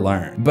never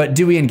learn, but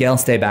Dewey and Gale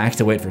stay back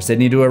to wait for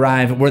Sidney to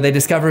arrive, where they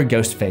discover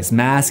Ghostface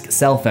mask,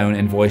 cell phone,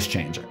 and voice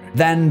changer.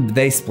 Then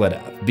they split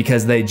up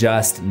because they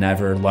just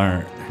never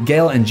learn.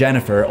 Gale and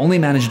Jennifer only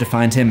manage to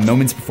find him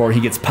moments before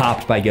he gets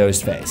popped by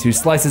Ghostface, who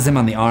slices him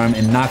on the arm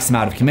and knocks him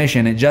out of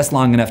commission just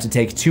long enough to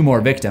take 2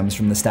 more victims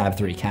from the Stab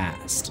 3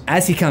 cast.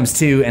 As he comes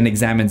to and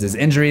examines his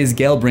injuries,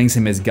 Gale brings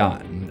him his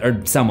gun,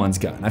 or someone's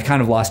gun, I've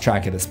kind of lost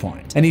track at this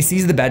point, and he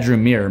sees the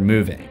bedroom mirror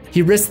moving.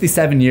 He risks the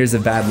 7 years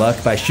of bad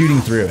luck by shooting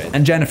through it,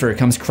 and Jennifer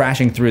comes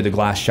crashing through the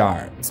glass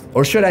shards.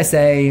 Or should I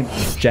say,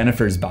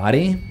 Jennifer's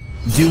body?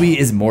 Dewey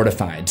is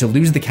mortified to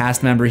lose the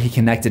cast member he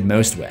connected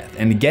most with,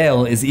 and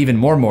Gale is even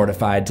more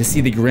mortified to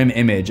see the grim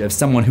image of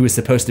someone who is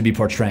supposed to be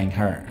portraying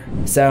her.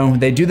 So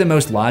they do the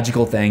most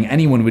logical thing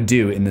anyone would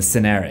do in this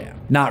scenario.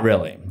 Not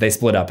really, they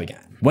split up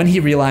again. When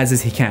he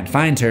realizes he can't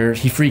find her,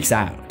 he freaks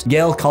out.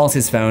 Gale calls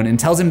his phone and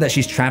tells him that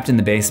she's trapped in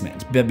the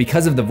basement, but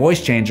because of the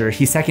voice changer,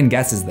 he second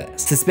guesses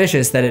this,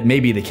 suspicious that it may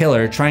be the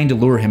killer trying to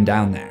lure him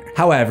down there.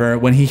 However,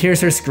 when he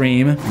hears her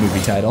scream,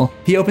 movie title,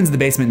 he opens the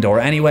basement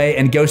door anyway,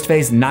 and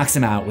Ghostface knocks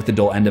him out with the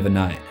dull end of a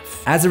knife.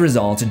 As a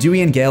result,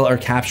 Dewey and Gale are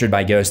captured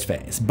by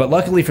Ghostface, but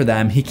luckily for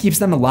them, he keeps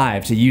them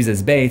alive to use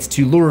as bait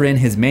to lure in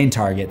his main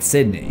target,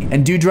 Sidney,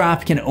 and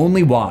Dewdrop can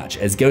only watch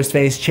as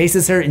Ghostface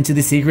chases her into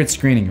the secret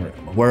screening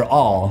room, where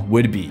all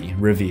would be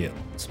revealed.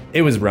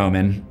 It was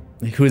Roman,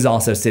 who is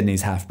also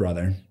Sidney's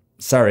half-brother.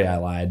 Sorry I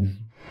lied.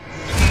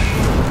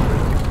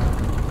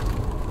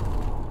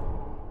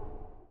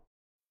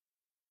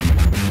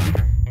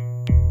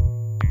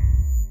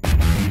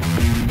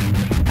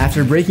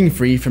 After breaking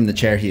free from the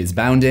chair he is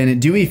bound in,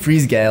 Dewey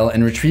frees Gale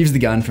and retrieves the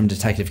gun from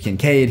Detective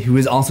Kincaid, who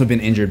has also been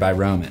injured by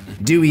Roman.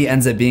 Dewey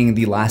ends up being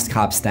the last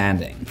cop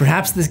standing.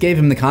 Perhaps this gave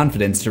him the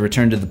confidence to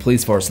return to the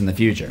police force in the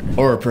future.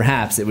 Or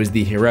perhaps it was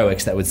the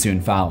heroics that would soon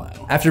follow.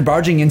 After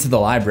barging into the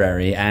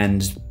library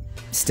and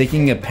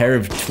sticking a pair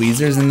of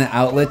tweezers in the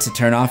outlet to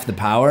turn off the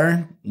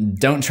power?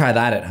 Don't try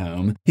that at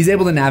home. He's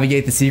able to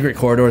navigate the secret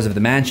corridors of the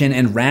mansion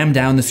and ram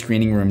down the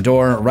screening room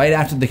door right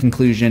after the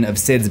conclusion of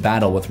Sid's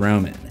battle with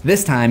Roman.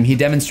 This time, he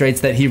demonstrates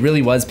that he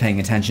really was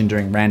paying attention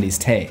during Randy's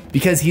tape,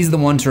 because he's the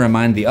one to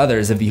remind the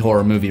others of the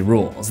horror movie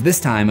rules, this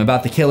time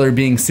about the killer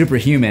being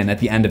superhuman at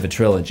the end of a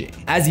trilogy.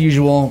 As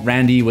usual,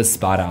 Randy was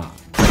spot on.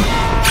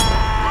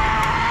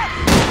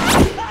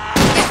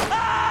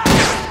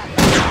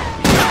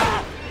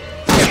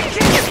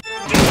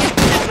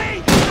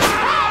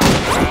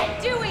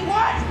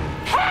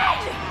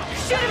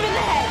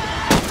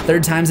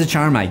 Third time's a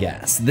charm, I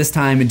guess. This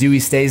time, Dewey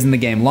stays in the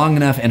game long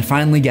enough and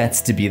finally gets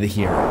to be the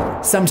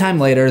hero. Sometime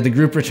later, the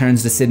group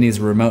returns to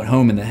Sidney's remote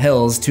home in the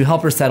hills to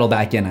help her settle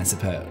back in, I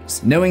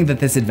suppose. Knowing that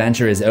this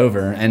adventure is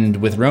over, and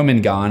with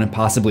Roman gone,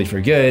 possibly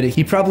for good,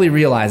 he probably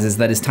realizes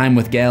that his time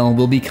with Gale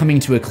will be coming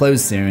to a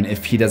close soon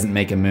if he doesn't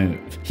make a move.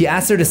 He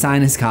asks her to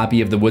sign his copy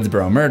of the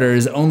Woodsboro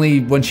murders, only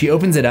when she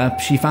opens it up,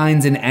 she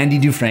finds an Andy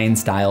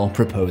Dufresne-style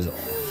proposal.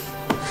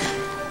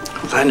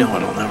 I know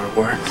it'll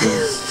never work.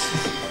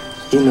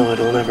 You know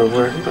it'll never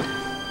work, but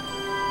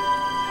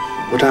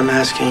what I'm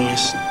asking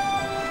is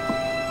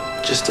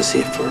just to see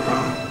if we're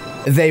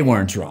wrong. They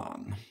weren't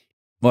wrong.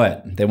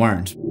 What? They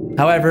weren't.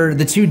 However,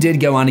 the two did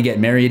go on to get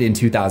married in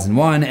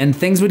 2001, and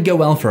things would go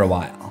well for a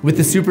while. With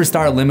the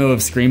superstar limo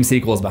of Scream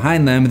sequels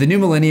behind them, the new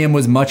millennium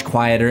was much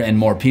quieter and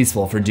more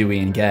peaceful for Dewey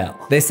and Gale.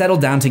 They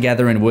settled down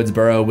together in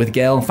Woodsboro, with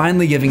Gale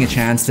finally giving a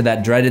chance to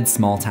that dreaded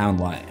small-town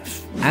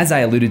life. As I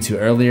alluded to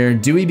earlier,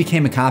 Dewey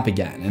became a cop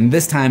again, and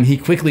this time he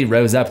quickly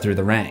rose up through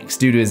the ranks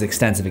due to his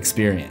extensive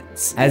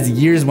experience. As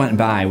years went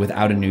by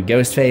without a new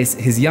Ghostface,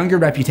 his younger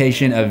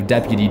reputation of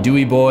Deputy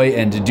Dewey Boy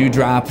and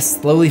Dewdrop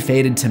slowly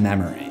faded to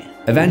memory.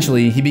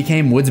 Eventually, he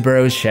became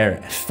Woodsboro's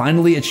sheriff,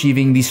 finally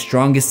achieving the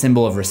strongest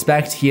symbol of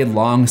respect he had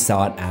long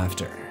sought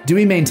after.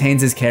 Dewey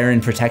maintains his care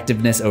and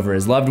protectiveness over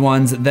his loved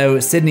ones, though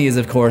Sidney is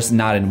of course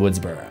not in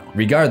Woodsboro.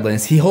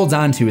 Regardless, he holds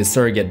on to his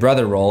surrogate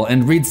brother role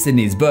and reads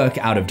Sidney's book,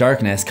 Out of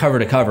Darkness, cover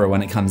to cover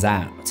when it comes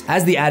out.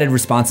 As the added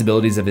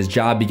responsibilities of his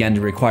job begin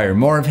to require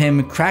more of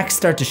him, cracks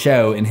start to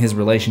show in his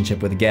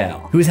relationship with Gale,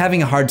 who is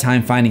having a hard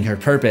time finding her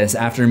purpose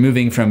after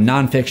moving from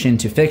non-fiction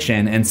to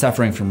fiction and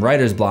suffering from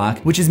writer's block,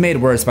 which is made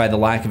worse by the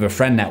lack of a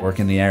friend network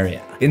in the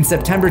area. In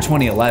September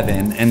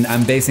 2011, and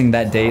I'm basing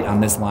that date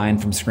on this line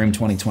from Scream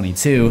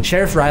 2022,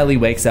 Sheriff Riley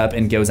wakes up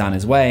and goes on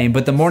his way,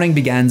 but the morning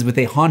begins with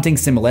a haunting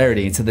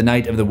similarity to the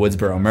night of the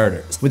Woodsboro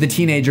murders, with a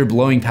teenager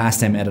blowing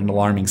past him at an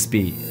alarming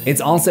speed. It's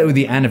also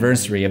the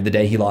anniversary of the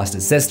day he lost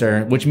his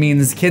sister, which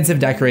means kids have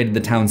decorated the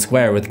town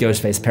square with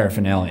Ghostface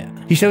paraphernalia.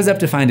 He shows up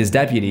to find his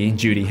deputy,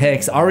 Judy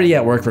Hicks, already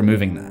at work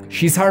removing them.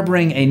 She's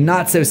harboring a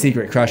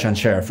not-so-secret crush on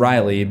Sheriff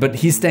Riley, but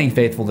he's staying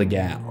faithful to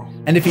Gale.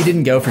 And if he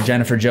didn't go for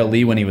Jennifer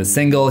Jolie when he was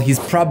single, he's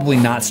probably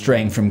not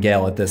straying from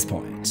Gale at this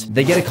point.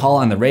 They get a call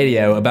on the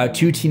radio about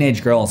 2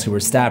 teenage girls who were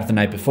stabbed the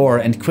night before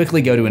and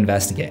quickly go to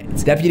investigate.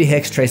 Deputy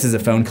Hicks traces a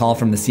phone call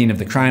from the scene of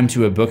the crime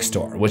to a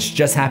bookstore, which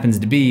just happens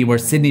to be where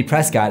Sidney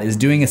Prescott is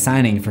doing a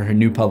signing for her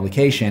new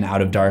publication,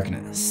 Out of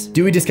Darkness.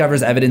 Dewey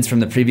discovers evidence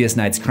from the previous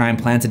night's crime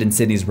planted in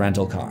Sidney's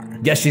rental car.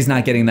 Guess she's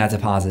not getting that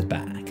deposit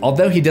back.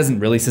 Although he doesn't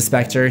really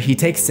suspect her, he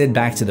takes Sid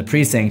back to the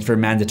precinct for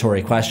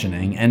mandatory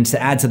questioning, and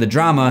to add to the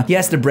drama, he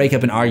has to break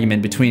up an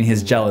argument between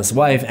his jealous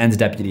wife and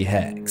Deputy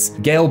Hicks.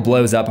 Gale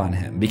blows up on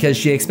him because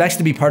she expects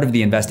to be part of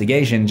the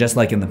investigation just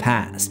like in the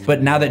past,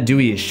 but now that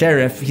Dewey is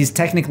sheriff, he's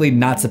technically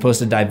not supposed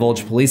to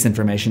divulge police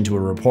information to a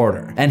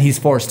reporter, and he's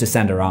forced to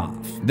send her off.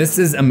 This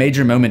is a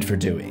major moment for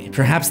Dewey.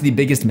 Perhaps the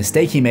biggest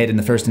mistake he made in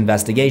the first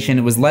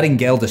investigation was letting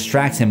Gale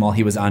distract him while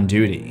he was on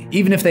duty.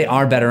 Even if they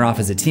are better off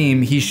as a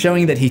team, he's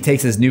showing that he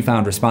takes his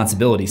newfound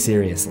responsibility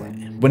seriously.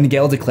 When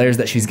Gale declares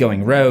that she's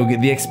going rogue,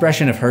 the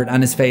expression of hurt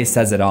on his face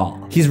says it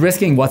all. He's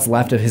risking what's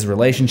left of his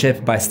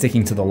relationship by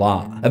sticking to the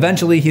law.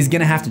 Eventually, he's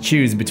gonna have to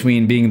choose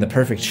between being the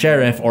perfect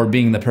sheriff or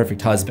being the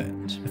perfect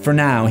husband. For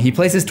now, he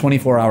places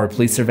 24-hour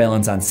police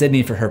surveillance on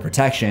Sidney for her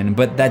protection,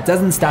 but that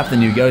doesn't stop the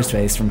new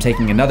Ghostface from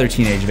taking another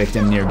teenage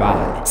victim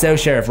nearby. So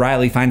Sheriff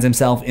Riley finds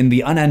himself in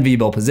the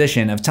unenviable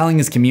position of telling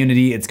his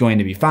community it's going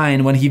to be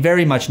fine when he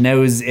very much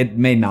knows it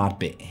may not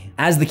be.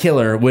 As the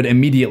killer would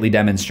immediately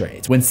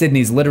demonstrate when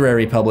Sidney's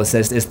literary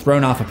publicist is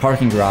thrown off a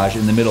parking garage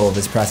in the middle of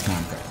his press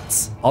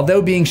conference.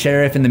 Although being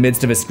sheriff in the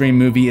midst of a Scream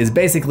movie is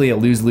basically a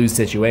lose-lose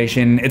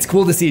situation, it's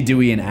cool to see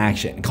Dewey in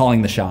action,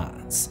 calling the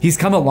shots. He's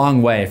come a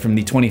long way from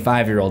the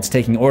 25-year-olds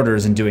taking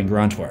orders and doing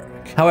grunt work.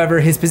 However,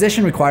 his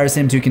position requires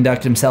him to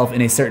conduct himself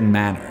in a certain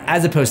manner,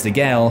 as opposed to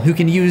Gale, who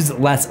can use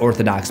less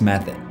orthodox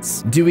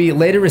methods. Dewey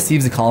later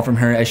receives a call from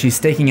her as she's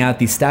staking out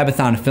the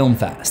Stabathon Film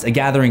Fest, a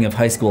gathering of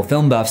high school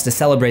film buffs to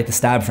celebrate the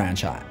Stab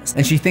franchise,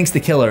 and she thinks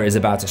the killer is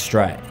about to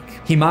strike.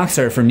 He mocks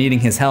her for needing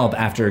his help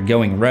after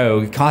going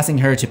rogue, causing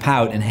her to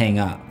pout and hang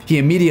up. He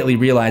immediately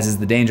realizes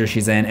the danger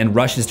she's in and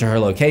rushes to her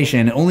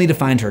location, only to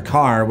find her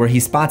car, where he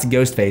spots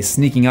Ghostface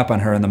sneaking up on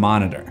her in the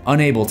monitor,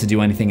 unable to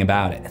do anything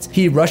about it.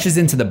 He rushes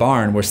into the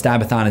barn where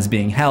Stabathon is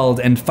being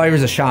held and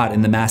fires a shot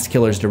in the masked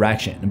killer's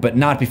direction, but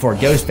not before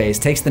Ghostface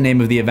takes the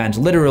name of the event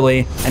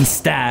literally and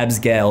stabs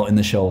Gale in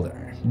the shoulder.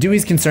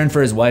 Dewey's concern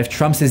for his wife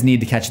trumps his need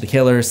to catch the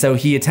killer, so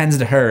he attends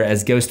to her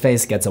as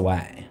Ghostface gets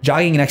away.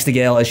 Jogging next to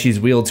Gale as she's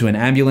wheeled to an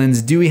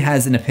ambulance, Dewey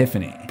has an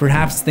epiphany.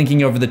 Perhaps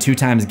thinking over the 2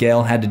 times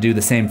Gale had to do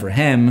the same for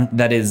him,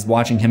 that is,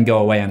 watching him go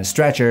away on a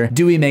stretcher,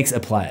 Dewey makes a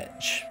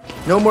pledge.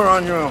 No more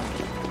on your own.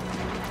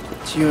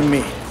 It's you and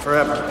me,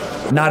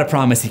 forever. Not a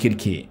promise he could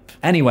keep.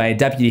 Anyway,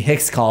 Deputy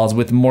Hicks calls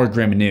with more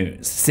grim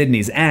news.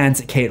 Sidney's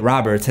aunt, Kate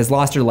Roberts, has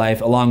lost her life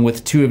along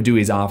with 2 of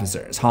Dewey's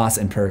officers, Haas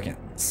and Perkins.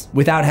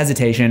 Without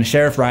hesitation,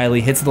 Sheriff Riley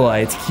hits the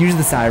lights, cues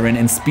the siren,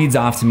 and speeds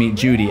off to meet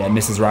Judy at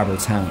Mrs.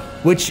 Roberts' home,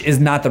 which is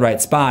not the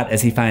right spot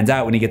as he finds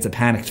out when he gets a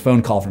panicked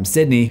phone call from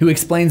Sidney, who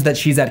explains that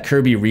she's at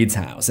Kirby Reed's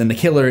house and the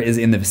killer is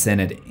in the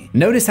vicinity.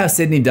 Notice how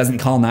Sidney doesn't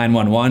call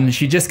 911,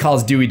 she just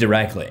calls Dewey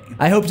directly.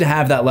 I hope to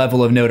have that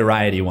level of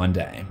notoriety one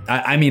day.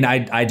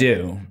 I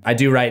do. I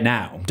do right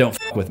now. Don't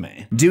f with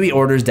me. Dewey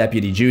orders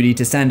Deputy Judy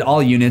to send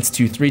all units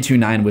to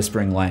 329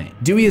 Whispering Lane.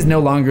 Dewey is no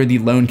longer the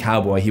lone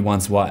cowboy he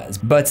once was,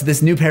 but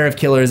this new pair of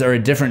killers are a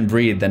different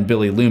breed than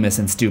Billy Loomis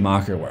and Stu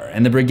Macher were,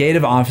 and the brigade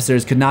of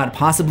officers could not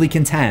possibly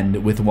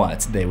contend with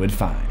what they would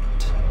find.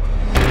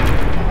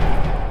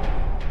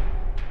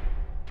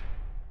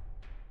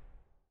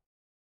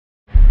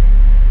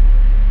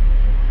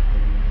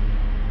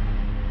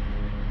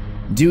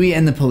 Dewey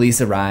and the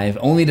police arrive,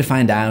 only to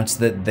find out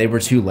that they were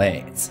too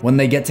late. When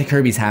they get to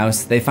Kirby's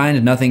house, they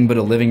find nothing but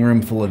a living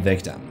room full of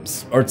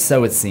victims, or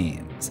so it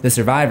seems. The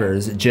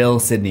survivors, Jill,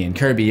 Sidney, and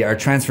Kirby, are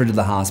transferred to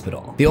the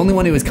hospital. The only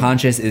one who is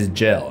conscious is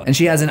Jill, and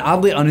she has an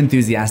oddly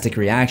unenthusiastic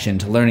reaction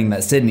to learning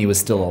that Sidney was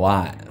still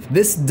alive.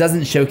 This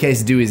doesn't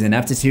showcase Dewey's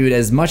ineptitude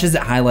as much as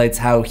it highlights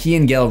how he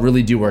and Gale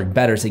really do work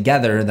better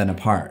together than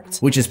apart,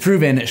 which is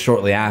proven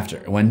shortly after,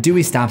 when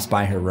Dewey stops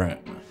by her room.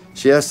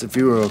 She asked if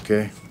you were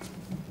okay.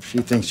 She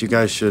thinks you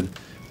guys should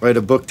write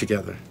a book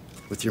together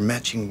with your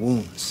matching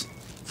wounds.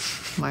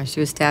 Why,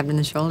 she was stabbed in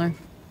the shoulder?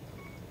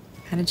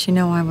 How did she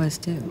know I was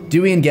too?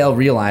 Dewey and Gale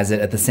realize it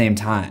at the same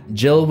time.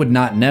 Jill would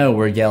not know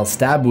where Gale's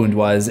stab wound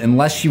was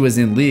unless she was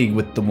in league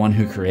with the one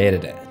who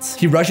created it.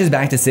 He rushes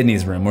back to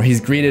Sidney's room where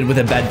he's greeted with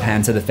a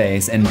bedpan to the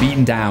face and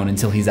beaten down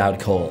until he's out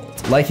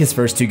cold. Like his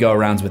first 2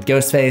 go-arounds with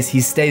Ghostface, he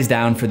stays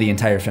down for the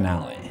entire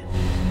finale.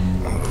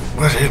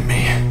 What hit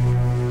me?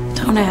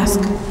 Don't ask.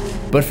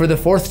 But for the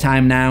 4th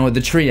time now,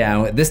 the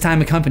trio, this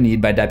time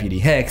accompanied by Deputy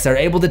Hicks, are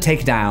able to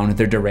take down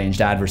their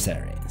deranged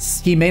adversaries.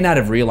 is. He may not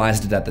have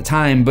realized it at the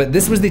time, but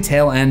this was the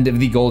tail end of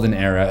the golden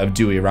era of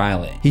Dewey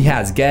Riley. He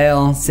has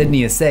Gail,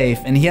 Sydney is safe,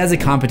 and he has a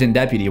competent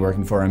deputy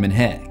working for him in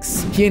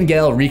Hicks. He and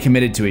Gail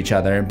recommitted to each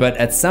other, but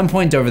at some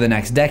point over the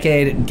next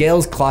decade,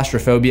 Gail's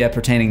claustrophobia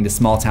pertaining to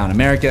small-town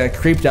America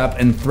creeped up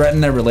and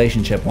threatened their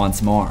relationship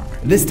once more.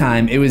 This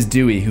time, it was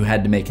Dewey who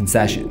had to make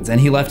concessions, and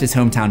he left his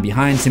hometown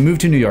behind to move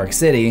to New York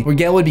City, where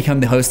Gail would become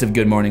the host of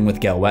Good Morning with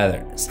Gail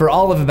Weathers, for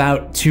all of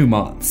about 2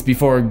 months,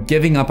 before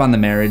giving up on the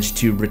marriage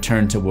to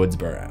return to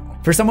Woodsboro.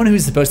 For someone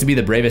who's supposed to be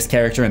the bravest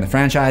character in the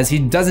franchise, he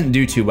doesn't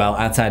do too well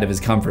outside of his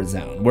comfort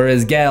zone,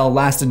 whereas Gail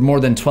lasted more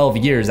than 12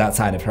 years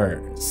outside of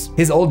hers.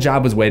 His old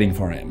job was waiting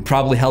for him,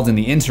 probably held in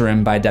the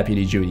interim by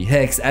Deputy Judy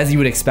Hicks, as you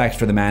would expect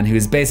for the man who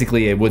is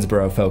basically a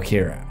Woodsboro folk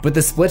hero. But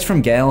the split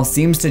from Gail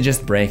seems to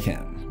just break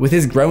him. With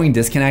his growing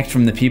disconnect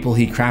from the people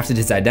he crafted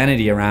his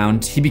identity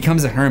around, he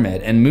becomes a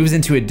hermit and moves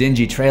into a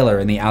dingy trailer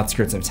in the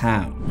outskirts of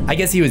town. I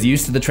guess he was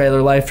used to the trailer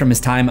life from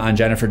his time on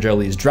Jennifer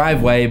Jolie's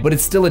driveway, but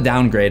it's still a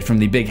downgrade from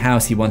the big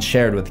house he once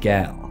shared with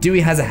Gail.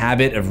 Dewey has a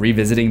habit of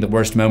revisiting the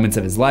worst moments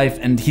of his life,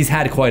 and he's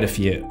had quite a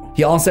few.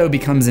 He also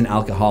becomes an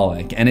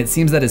alcoholic, and it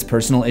seems that his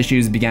personal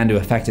issues began to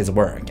affect his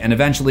work, and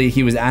eventually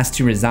he was asked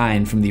to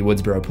resign from the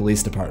Woodsboro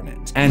Police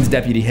Department, and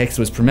Deputy Hicks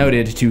was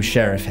promoted to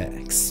Sheriff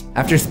Hicks.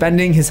 After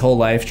spending his whole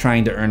life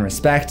trying to earn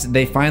respect,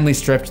 they finally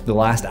stripped the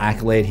last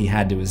accolade he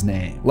had to his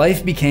name.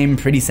 Life became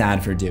pretty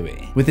sad for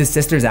Dewey. With his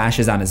sister's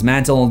ashes on his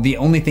mantle, the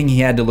only thing he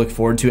had to look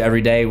forward to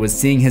every day was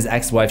seeing his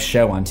ex-wife's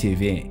show on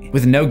TV.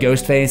 With no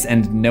Ghostface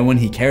and no one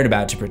he cared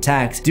about to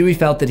protect, Dewey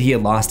felt that he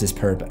had lost his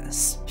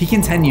purpose. He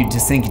continued to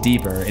sink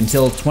deeper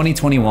until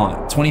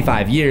 2021,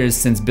 25 years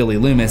since Billy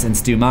Loomis and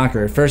Stu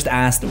Macher first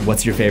asked,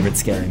 "What's your favorite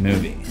scary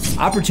movie?"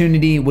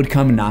 Opportunity would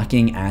come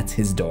knocking at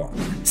his door.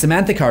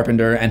 Samantha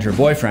Carpenter and her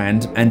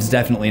boyfriend, and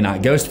definitely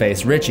not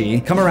Ghostface,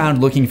 Richie, come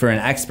around looking for an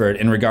expert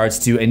in regards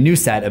to a new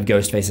set of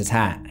Ghostface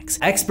attacks.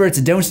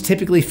 Experts don't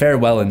typically fare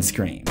well in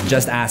Scream.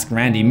 Just ask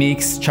Randy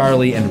Meeks,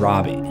 Charlie, and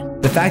Robbie.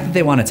 The fact that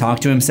they want to talk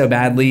to him so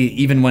badly,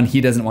 even when he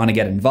doesn't want to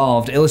get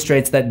involved,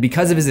 illustrates that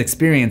because of his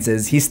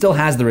experiences, he still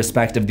has the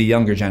respect of the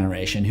younger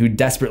generation who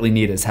desperately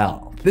need his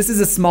help. This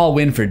is a small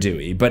win for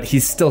Dewey, but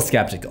he's still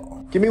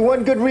skeptical. Give me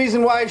one good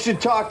reason why I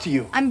should talk to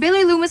you. I'm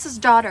Billy Loomis's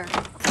daughter.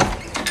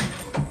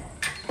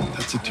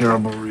 That's a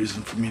terrible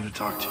reason for me to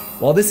talk to you.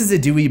 While this is a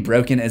Dewey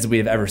broken as we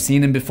have ever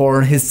seen him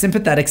before, his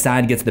sympathetic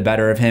side gets the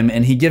better of him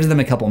and he gives them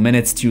a couple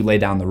minutes to lay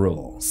down the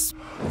rules.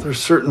 There's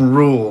certain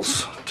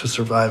rules to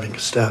surviving a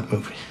stab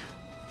movie.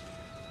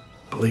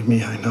 Believe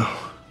me, I know.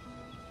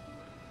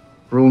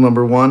 Rule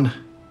number 1,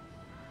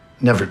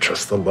 never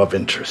trust the love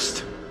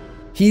interest.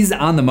 He's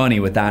on the money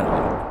with that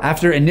one.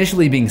 After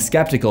initially being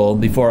skeptical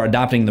before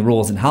adopting the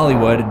rules in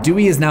Hollywood,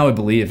 Dewey is now a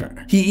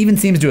believer. He even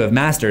seems to have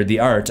mastered the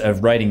art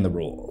of writing the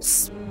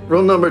rules.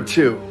 Rule number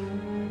 2,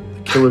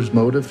 the killer's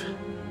motive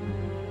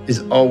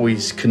is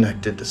always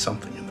connected to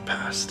something in the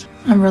past.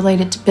 I'm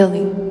related to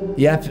Billy.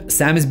 Yep,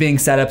 Sam is being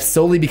set up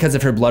solely because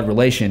of her blood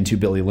relation to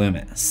Billy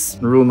Loomis.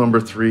 And rule number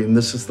 3, and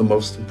this is the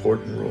most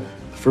important rule,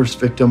 the first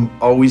victim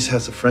always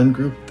has a friend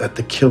group that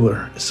the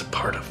killer is a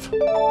part of.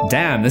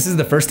 Damn, this is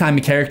the first time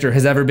a character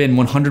has ever been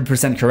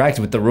 100% correct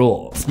with the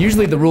rules.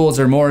 Usually the rules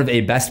are more of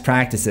a best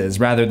practices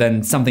rather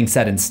than something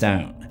set in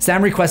stone.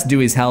 Sam requests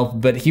Dewey's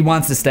help, but he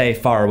wants to stay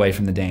far away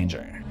from the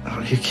danger. Oh,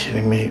 are you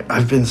kidding me?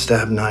 I've been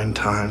stabbed 9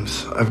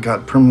 times. I've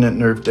got permanent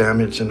nerve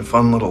damage and a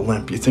fun little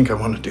limp. You think I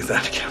want to do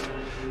that again?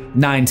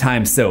 9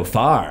 times so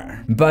far.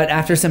 But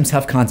after some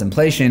tough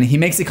contemplation, he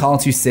makes a call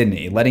to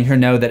Sydney, letting her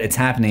know that it's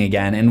happening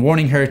again and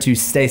warning her to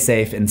stay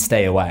safe and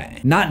stay away.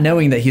 Not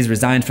knowing that he's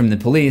resigned from the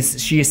police,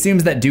 she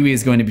assumes that Dewey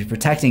is going to be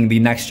protecting the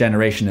next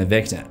generation of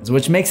victims,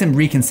 which makes him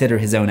reconsider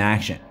his own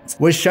actions.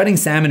 Was shutting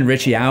Sam and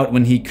Richie out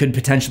when he could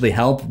potentially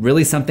help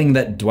really something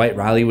that Dwight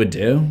Riley would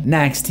do?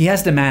 Next, he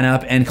has to man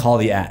up and call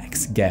the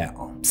ex,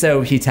 Gail.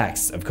 So he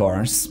texts, of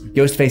course.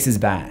 Ghostface is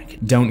back.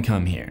 Don't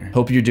come here.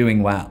 Hope you're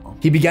doing well.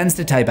 He begins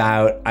to type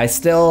out, I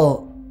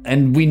still...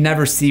 And we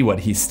never see what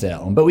he's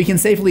still, but we can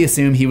safely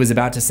assume he was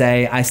about to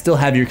say, I still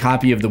have your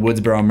copy of the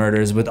Woodsboro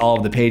murders with all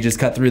of the pages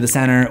cut through the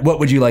center. What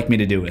would you like me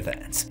to do with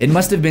it? It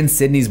must have been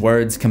Sydney's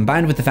words,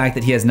 combined with the fact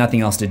that he has nothing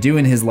else to do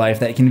in his life,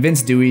 that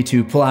convinced Dewey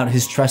to pull out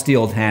his trusty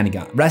old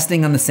handgun,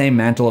 resting on the same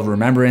mantle of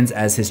remembrance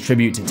as his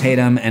tribute to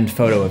Tatum and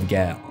photo of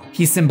Gail.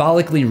 He's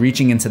symbolically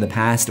reaching into the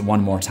past one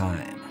more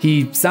time.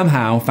 He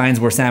somehow finds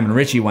where Sam and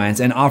Richie went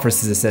and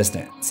offers his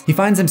assistance. He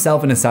finds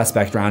himself in a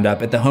suspect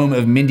roundup at the home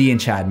of Mindy and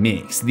Chad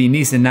Meeks, the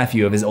niece and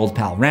nephew of his old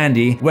pal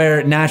Randy,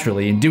 where,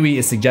 naturally, Dewey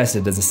is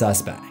suggested as a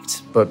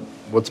suspect. But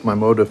what's my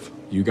motive?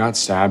 You got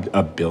stabbed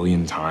 1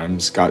 billion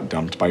times, got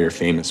dumped by your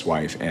famous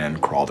wife,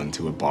 and crawled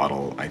into a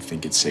bottle. I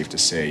think it's safe to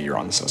say you're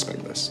on the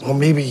suspect list. Well,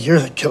 maybe you're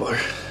the killer.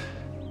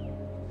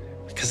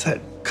 Because that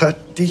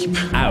cut deep.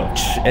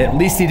 Ouch. At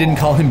least he didn't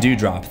call him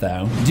Dewdrop,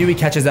 though. Dewey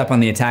catches up on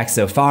the attacks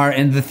so far,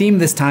 and the theme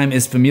this time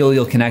is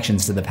familial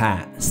connections to the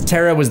past.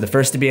 Tara was the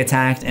first to be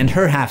attacked, and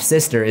her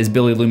half-sister is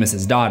Billy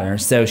Loomis's daughter,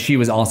 so she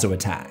was also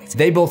attacked.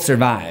 They both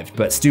survived,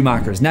 but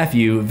Stumacher's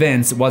nephew,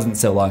 Vince, wasn't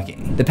so lucky.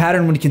 The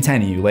pattern would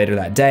continue later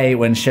that day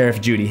when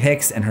Sheriff Judy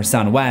Hicks and her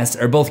son Wes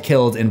are both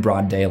killed in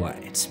broad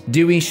daylight.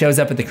 Dewey shows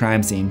up at the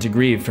crime scene to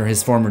grieve for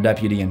his former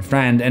deputy and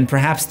friend, and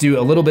perhaps do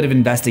a little bit of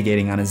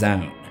investigating on his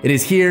own. It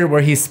is here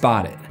where he's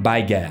spotted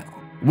by Gale.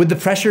 Would the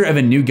pressure of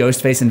a new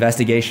Ghostface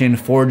investigation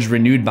forge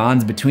renewed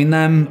bonds between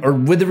them, or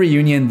would the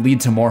reunion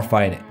lead to more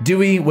fighting?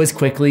 Dewey was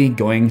quickly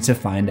going to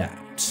find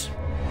out.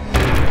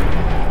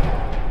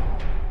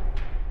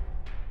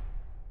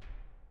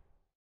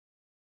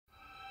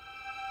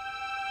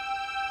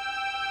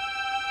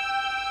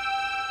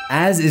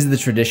 As is the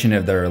tradition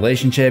of their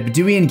relationship,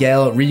 Dewey and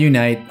Gale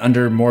reunite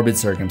under morbid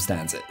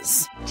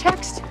circumstances.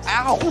 Text?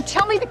 Ow! You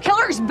tell me the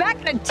killer is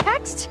back in a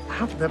text?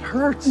 Ow, that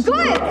hurts.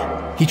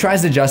 Good! He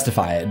tries to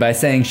justify it by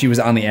saying she was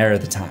on the air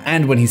at the time,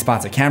 and when he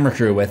spots a camera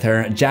crew with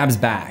her, jabs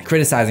back,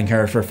 criticizing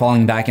her for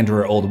falling back into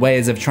her old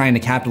ways of trying to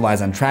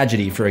capitalize on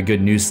tragedy for a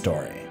good news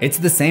story. It's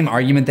the same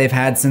argument they've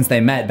had since they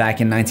met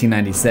back in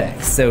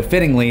 1996, so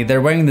fittingly, they're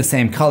wearing the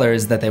same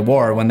colors that they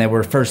wore when they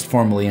were first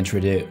formally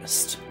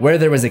introduced. Where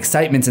there was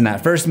excitement in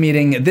that first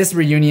meeting, this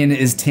reunion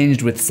is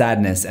tinged with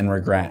sadness and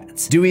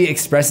regret. Dewey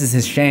expresses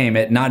his shame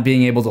at not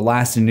being able to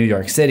last in New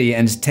York City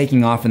and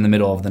taking off in the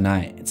middle of the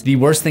night. The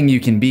worst thing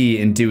you can be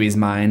in Dewey's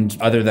mind,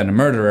 other than a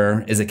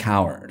murderer, is a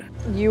coward.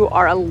 You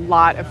are a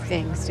lot of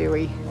things,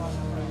 Dewey.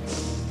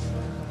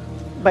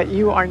 But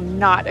you are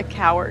not a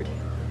coward.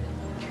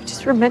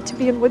 We're meant to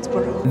be in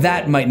Woodsboro.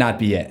 That might not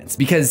be it,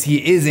 because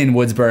he is in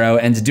Woodsboro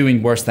and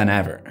doing worse than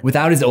ever.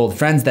 Without his old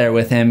friends there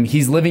with him,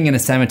 he's living in a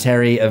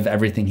cemetery of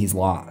everything he's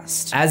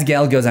lost. As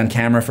Gale goes on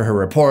camera for her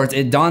report,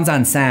 it dawns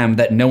on Sam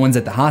that no one's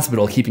at the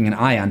hospital keeping an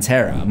eye on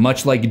Tara,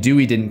 much like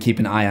Dewey didn't keep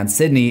an eye on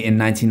Sydney in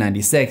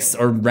 1996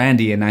 or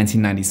Randy in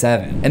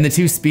 1997. And the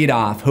two speed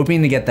off,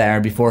 hoping to get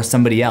there before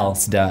somebody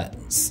else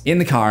does. In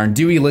the car,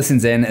 Dewey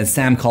listens in as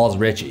Sam calls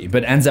Richie,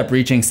 but ends up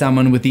reaching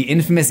someone with the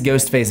infamous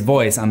Ghostface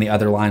voice on the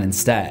other line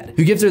instead,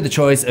 who gives her the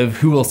choice of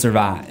who will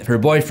survive, her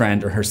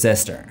boyfriend or her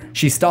sister.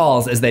 She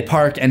stalls as they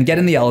park and get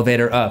in the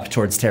elevator up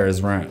towards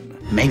Tara's room.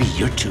 Maybe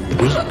you're too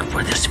weak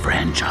for this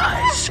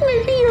franchise.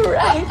 Maybe you're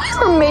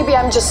right. Or maybe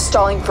I'm just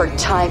stalling for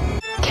time,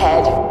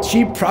 kid.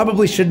 She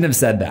probably shouldn't have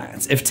said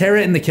that. If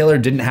Tara and the killer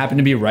didn't happen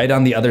to be right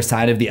on the other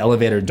side of the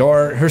elevator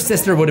door, her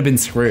sister would have been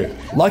screwed.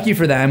 Lucky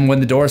for them, when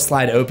the doors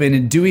slide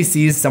open, Dewey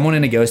sees someone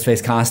in a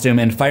Ghostface costume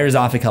and fires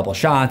off a couple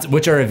shots,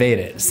 which are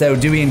evaded. So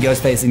Dewey and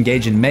Ghostface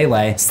engage in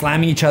melee,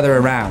 slamming each other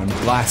around,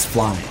 glass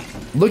flying.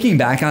 Looking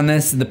back on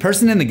this, the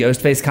person in the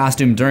Ghostface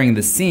costume during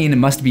this scene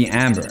must be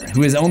Amber,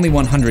 who is only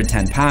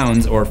 110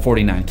 pounds, or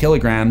 49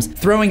 kilograms,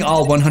 throwing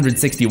all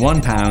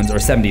 161 pounds, or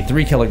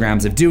 73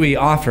 kilograms of Dewey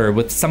off her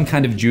with some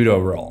kind of judo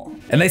roll.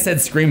 And they said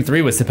Scream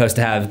 3 was supposed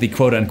to have the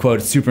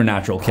quote-unquote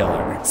supernatural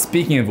killer.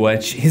 Speaking of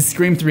which, his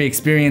Scream 3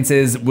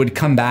 experiences would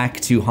come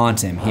back to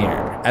haunt him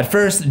here. At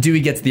first,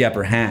 Dewey gets the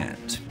upper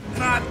hand.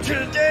 Not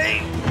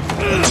today!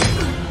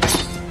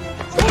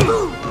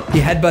 He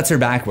headbutts her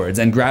backwards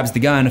and grabs the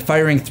gun,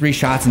 firing 3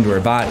 shots into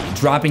her body,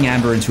 dropping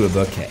Amber into a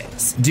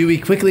bookcase. Dewey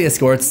quickly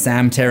escorts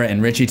Sam, Tara,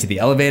 and Richie to the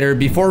elevator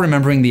before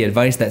remembering the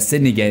advice that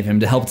Sydney gave him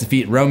to help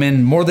defeat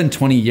Roman more than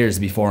 20 years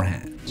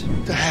beforehand.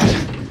 The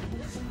head.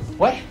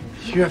 What?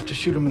 You have to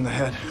shoot him in the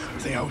head, or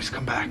they always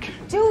come back.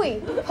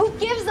 Dewey, who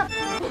gives a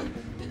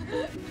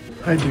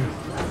I do.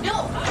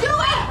 No,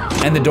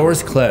 Dewey! And the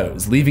doors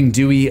close, leaving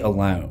Dewey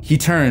alone. He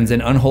turns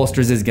and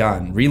unholsters his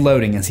gun,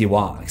 reloading as he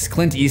walks,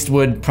 Clint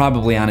Eastwood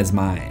probably on his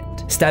mind.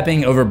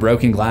 Stepping over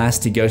broken glass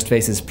to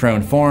Ghostface's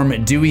prone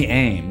form, Dewey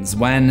aims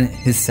when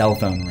his cell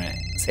phone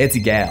rings. It's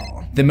Gale.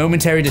 The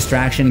momentary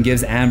distraction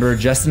gives Amber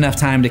just enough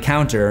time to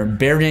counter,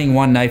 burying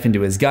one knife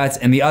into his gut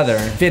and the other,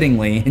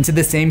 fittingly, into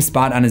the same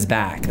spot on his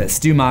back that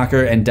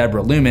Stumacher and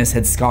Deborah Loomis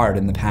had scarred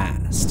in the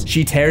past.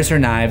 She tears her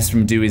knives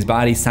from Dewey's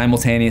body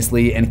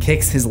simultaneously and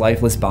kicks his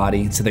lifeless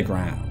body to the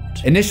ground.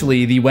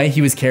 Initially, the way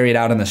he was carried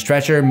out on the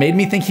stretcher made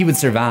me think he would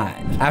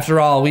survive.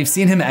 After all, we've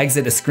seen him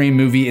exit a Scream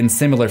movie in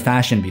similar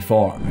fashion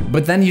before.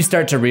 But then you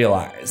start to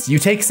realize, you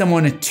take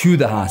someone to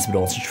the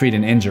hospital to treat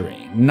an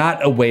injury,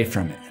 not away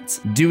from it.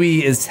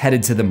 Dewey is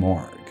headed to the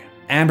morgue.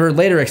 Amber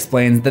later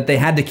explains that they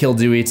had to kill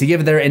Dewey to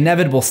give their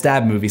inevitable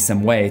stab movie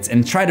some weight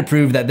and try to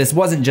prove that this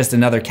wasn't just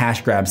another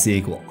cash grab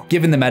sequel.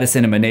 Given the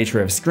medicine nature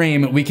of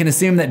Scream, we can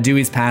assume that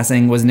Dewey's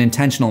passing was an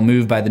intentional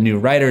move by the new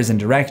writers and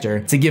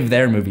director to give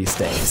their movie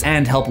stakes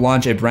and help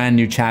launch a brand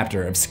new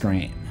chapter of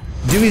Scream.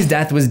 Dewey's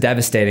death was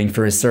devastating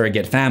for his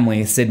surrogate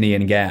family, Sydney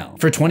and Gale.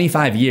 For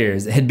 25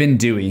 years, it had been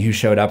Dewey who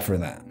showed up for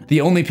them.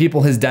 The only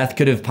people his death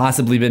could have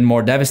possibly been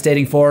more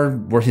devastating for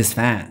were his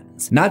fans.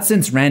 Not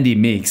since Randy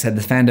Meeks had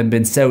the fandom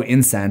been so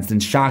incensed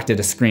and shocked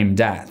at a Scream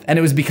death, and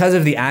it was because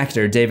of the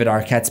actor David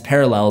Arquette's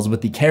parallels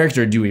with the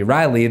character Dewey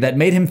Riley that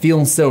made him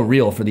feel so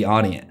real for the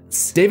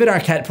audience. David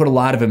Arquette put a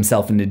lot of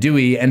himself into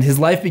Dewey, and his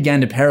life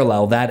began to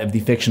parallel that of the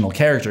fictional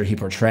character he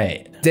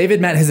portrayed.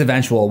 David met his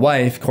eventual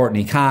wife,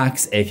 Courtney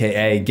Cox,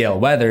 aka Gale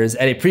Weathers,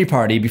 at a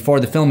pre-party before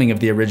the filming of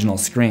the original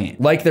Scream.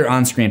 Like their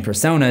on-screen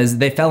personas,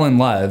 they fell in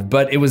love,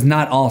 but it was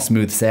not all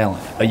smooth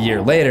sailing. A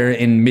year later,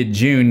 in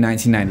mid-June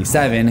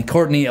 1997,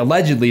 Courtney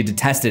allegedly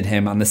detested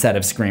him on the set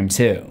of Scream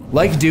 2.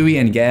 Like Dewey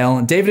and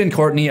Gale, David and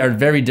Courtney are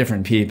very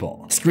different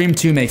people. Scream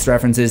 2 makes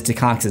references to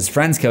Cox's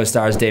Friends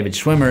co-stars David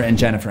Schwimmer and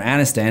Jennifer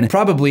Aniston,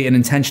 probably an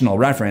intentional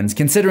reference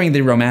considering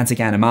the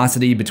romantic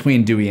animosity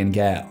between Dewey and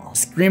Gale.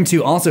 Scream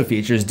 2 also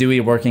features Dewey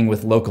working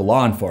with local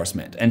law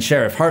enforcement, and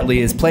Sheriff Hartley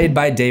is played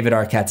by David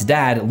Arquette's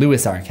dad,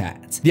 Louis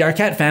Arquette. The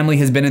Arquette family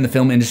has been in the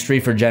film industry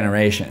for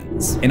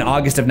generations. In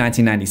August of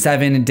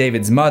 1997,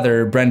 David's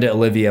mother, Brenda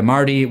Olivia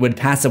Marty, would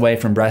pass away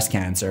from breast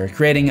cancer,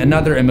 creating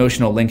another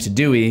emotional link to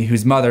Dewey,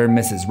 whose mother,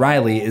 Mrs.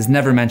 Riley, is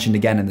never mentioned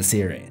again in the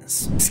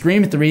series.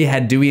 Scream 3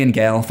 had Dewey and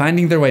Gale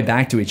finding their way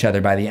back to each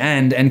other by the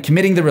end and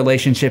committing the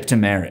relationship to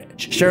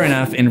marriage. Sure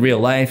enough, in real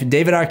life,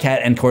 David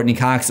Arquette and Courtney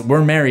Cox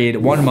were married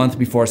 1 month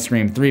before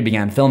Scream 3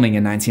 began filming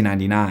in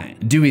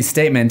 1999. Dewey's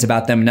statement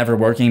about them never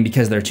working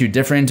because they're too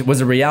different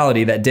was a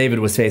reality that David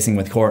was facing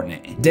with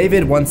Courtney.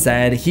 David once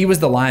said he was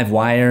the live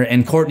wire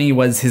and Courtney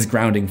was his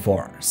grounding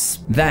force.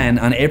 Then,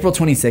 on April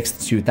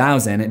 26,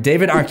 2000,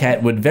 David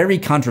Arquette would very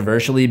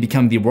controversially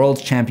become the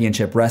World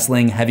Championship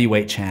Wrestling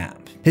heavyweight champ.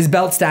 His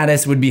belt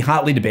status would be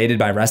hotly debated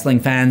by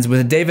wrestling fans,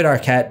 with David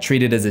Arquette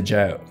treated as a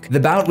joke. The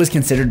bout was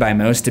considered by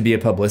most to be a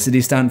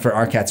publicity stunt for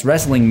Arquette's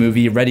wrestling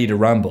movie Ready to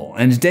Rumble,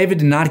 and David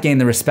did not gain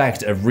the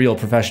respect of real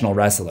professional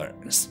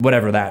wrestlers,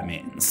 whatever that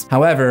means.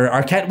 However,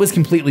 Arquette was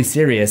completely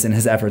serious in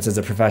his efforts as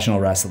a professional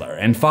wrestler,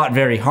 and fought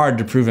very hard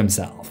to prove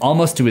himself,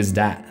 almost to his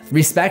death.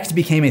 Respect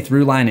became a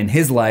through line in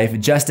his life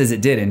just as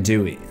it did in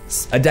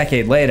Dewey's. A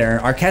decade later,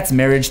 Arquette's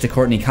marriage to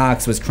Courtney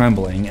Cox was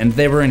crumbling, and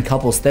they were in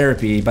couples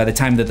therapy by the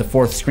time that the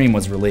 4th Scream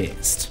was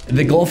released.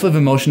 The gulf of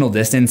emotional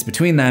distance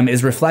between them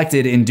is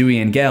reflected in Dewey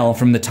and Gale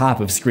from the top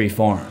of Scree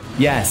form.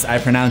 Yes, I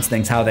pronounce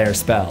things how they are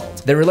spelled.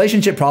 Their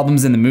relationship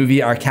problems in the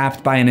movie are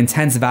capped by an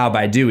intense vow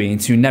by Dewey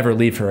to never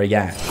leave her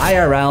again.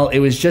 IRL, it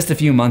was just a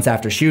few months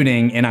after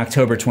shooting, in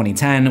October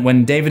 2010,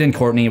 when David and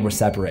Courtney were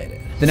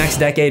separated. The next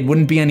decade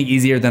wouldn't be any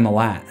easier than the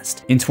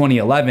last. In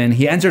 2011,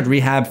 he entered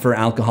rehab for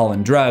alcohol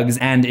and drugs,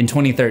 and in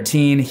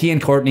 2013, he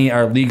and Courtney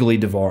are legally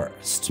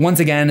divorced. Once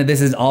again,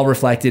 this is all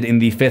reflected in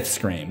the 5th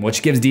Scream,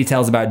 which gives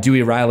details about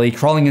Dewey Riley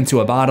crawling into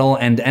a bottle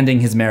and ending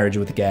his marriage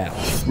with Gale.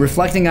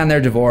 Reflecting on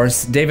their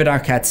divorce, David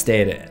Arquette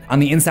stated, "On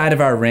the inside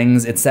of our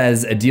rings, it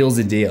says, 'A deal's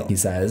a deal,'" he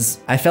says.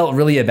 "I felt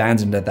really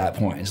abandoned at that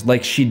point,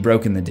 like she'd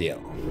broken the deal."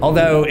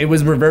 Although it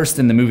was reversed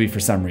in the movie for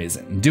some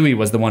reason. Dewey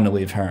was the one to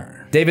leave her.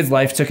 David's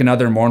life took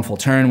another mournful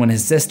turn when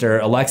his sister,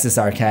 Alexis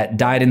Arquette,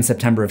 died in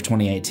September of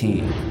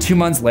 2018. 2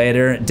 months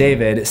later,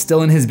 David,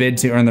 still in his bid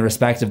to earn the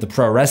respect of the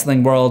pro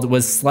wrestling world,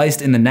 was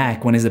sliced in the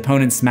neck when his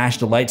opponent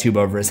smashed a light tube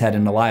over his head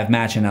in a live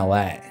match in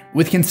LA.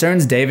 With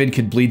concerns David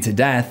could bleed to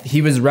death,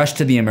 he was rushed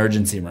to the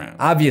emergency room.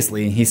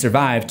 Obviously, he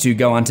survived to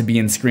go on to be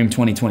in Scream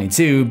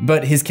 2022,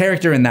 but his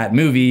character in that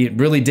movie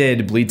really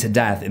did bleed to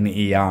death in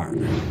the ER.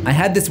 I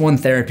had this one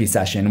therapy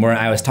session where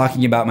I was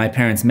talking about my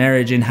parents'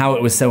 marriage and how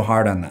it was so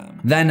hard on them.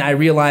 Then I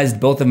realized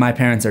both of my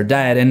parents are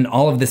dead and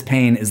all of this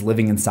pain is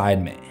living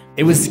inside me.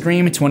 It was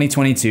Scream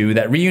 2022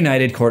 that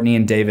reunited Courtney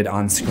and David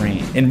on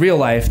screen. In real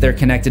life, they're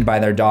connected by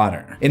their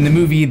daughter. In the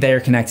movie, they are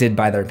connected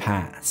by their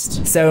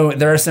past. So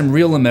there are some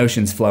real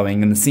emotions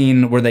flowing in the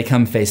scene where they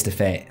come face to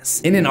face.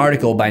 In an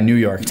article by New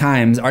York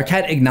Times,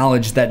 Arquette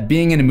acknowledged that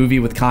being in a movie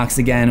with Cox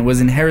again was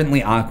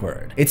inherently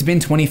awkward. "It's been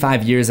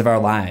 25 years of our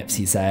lives,"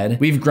 he said.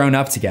 "We've grown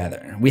up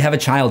together. We have a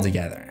child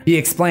together." He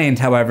explained,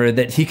 however,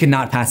 that he could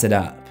not pass it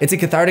up. "It's a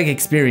cathartic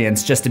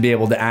experience just to be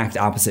able to act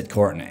opposite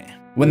Courtney."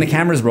 When the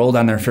cameras rolled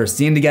on their first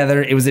scene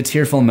together, it was a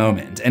tearful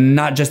moment, and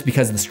not just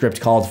because the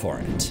script called for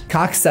it.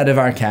 Cox said of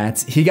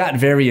Arquette, he got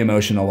very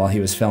emotional while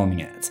he was filming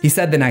it. He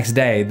said the next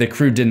day, the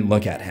crew didn't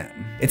look at him.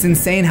 It's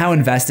insane how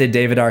invested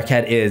David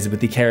Arquette is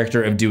with the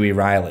character of Dewey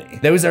Riley.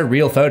 Those are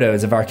real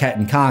photos of Arquette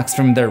and Cox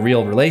from their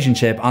real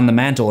relationship on the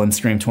mantle in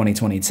Scream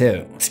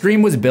 2022.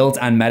 Scream was built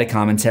on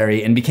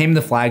meta-commentary and became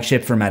the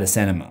flagship for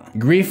meta-cinema.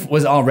 Grief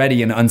was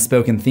already an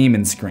unspoken theme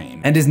in Scream,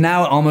 and is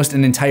now almost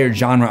an entire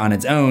genre on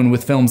its own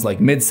with films like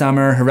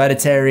Midsommar,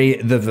 Hereditary,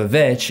 The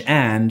Vivitch,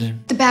 and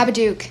The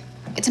Babadook.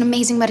 It's an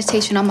amazing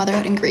meditation on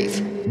motherhood and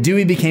grief.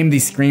 Dewey became the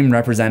Scream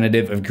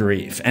representative of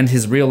grief, and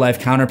his real-life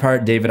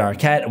counterpart David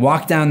Arquette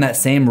walked down that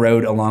same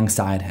road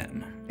alongside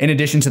him. In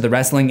addition to the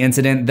wrestling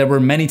incident, there were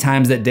many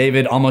times that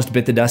David almost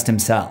bit the dust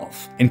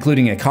himself,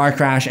 including a car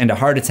crash and a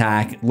heart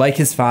attack, like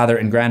his father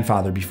and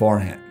grandfather before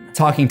him.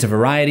 Talking to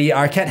Variety,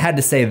 Arquette had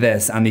to say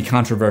this on the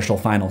controversial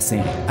final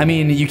scene. "I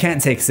mean, you can't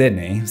take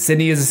Sydney.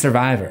 Sydney is a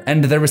survivor,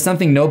 and there was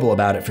something noble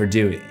about it for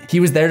Dewey. He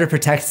was there to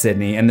protect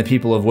Sydney and the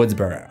people of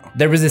Woodsboro.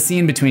 There was a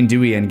scene between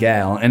Dewey and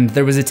Gale, and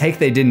there was a take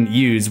they didn't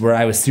use where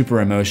I was super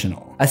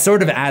emotional. I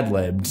sort of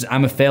ad-libbed,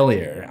 "I'm a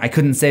failure. I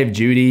couldn't save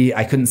Judy,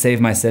 I couldn't save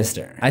my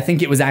sister." I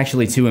think it was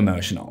actually too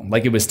emotional,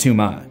 like it was too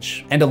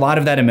much. And a lot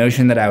of that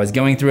emotion that I was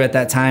going through at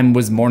that time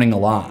was mourning a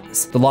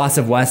loss. The loss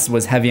of Wes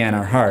was heavy on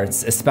our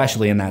hearts,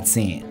 especially in that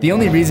scene. The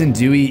only reason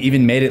Dewey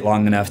even made it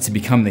long enough to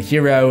become the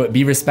hero,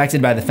 be respected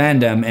by the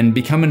fandom, and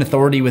become an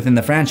authority within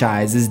the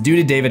franchise is due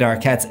to David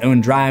Arquette's own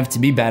drive to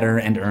be better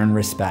and earn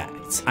respect.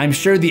 I'm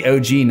sure the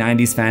OG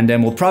 90s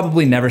fandom will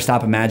probably never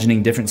stop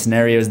imagining different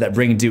scenarios that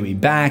bring Dewey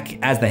back,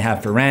 as they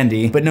have for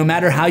Randy, but no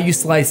matter how you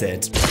slice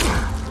it,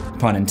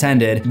 pun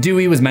intended,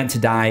 Dewey was meant to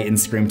die in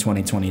Scream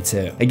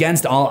 2022.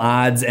 Against all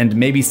odds and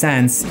maybe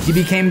sense, he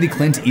became the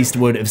Clint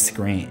Eastwood of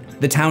Scream,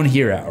 the town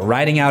hero,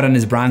 riding out on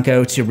his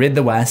Bronco to rid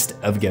the West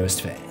of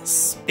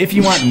Ghostface. If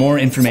you want more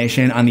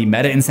information on the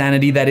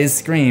meta-insanity that is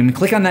Scream,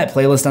 click on that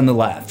playlist on the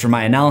left for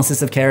my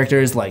analysis of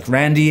characters like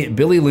Randy,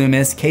 Billy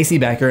Loomis, Casey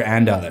Becker,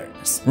 and others.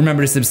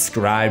 Remember to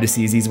subscribe to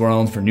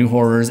CZsWorld for new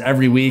horrors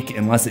every week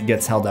unless it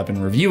gets held up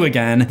in review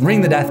again.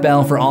 Ring the death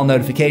bell for all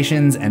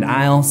notifications, and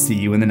I'll see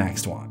you in the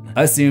next one.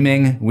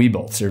 Assuming we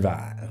both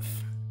survive.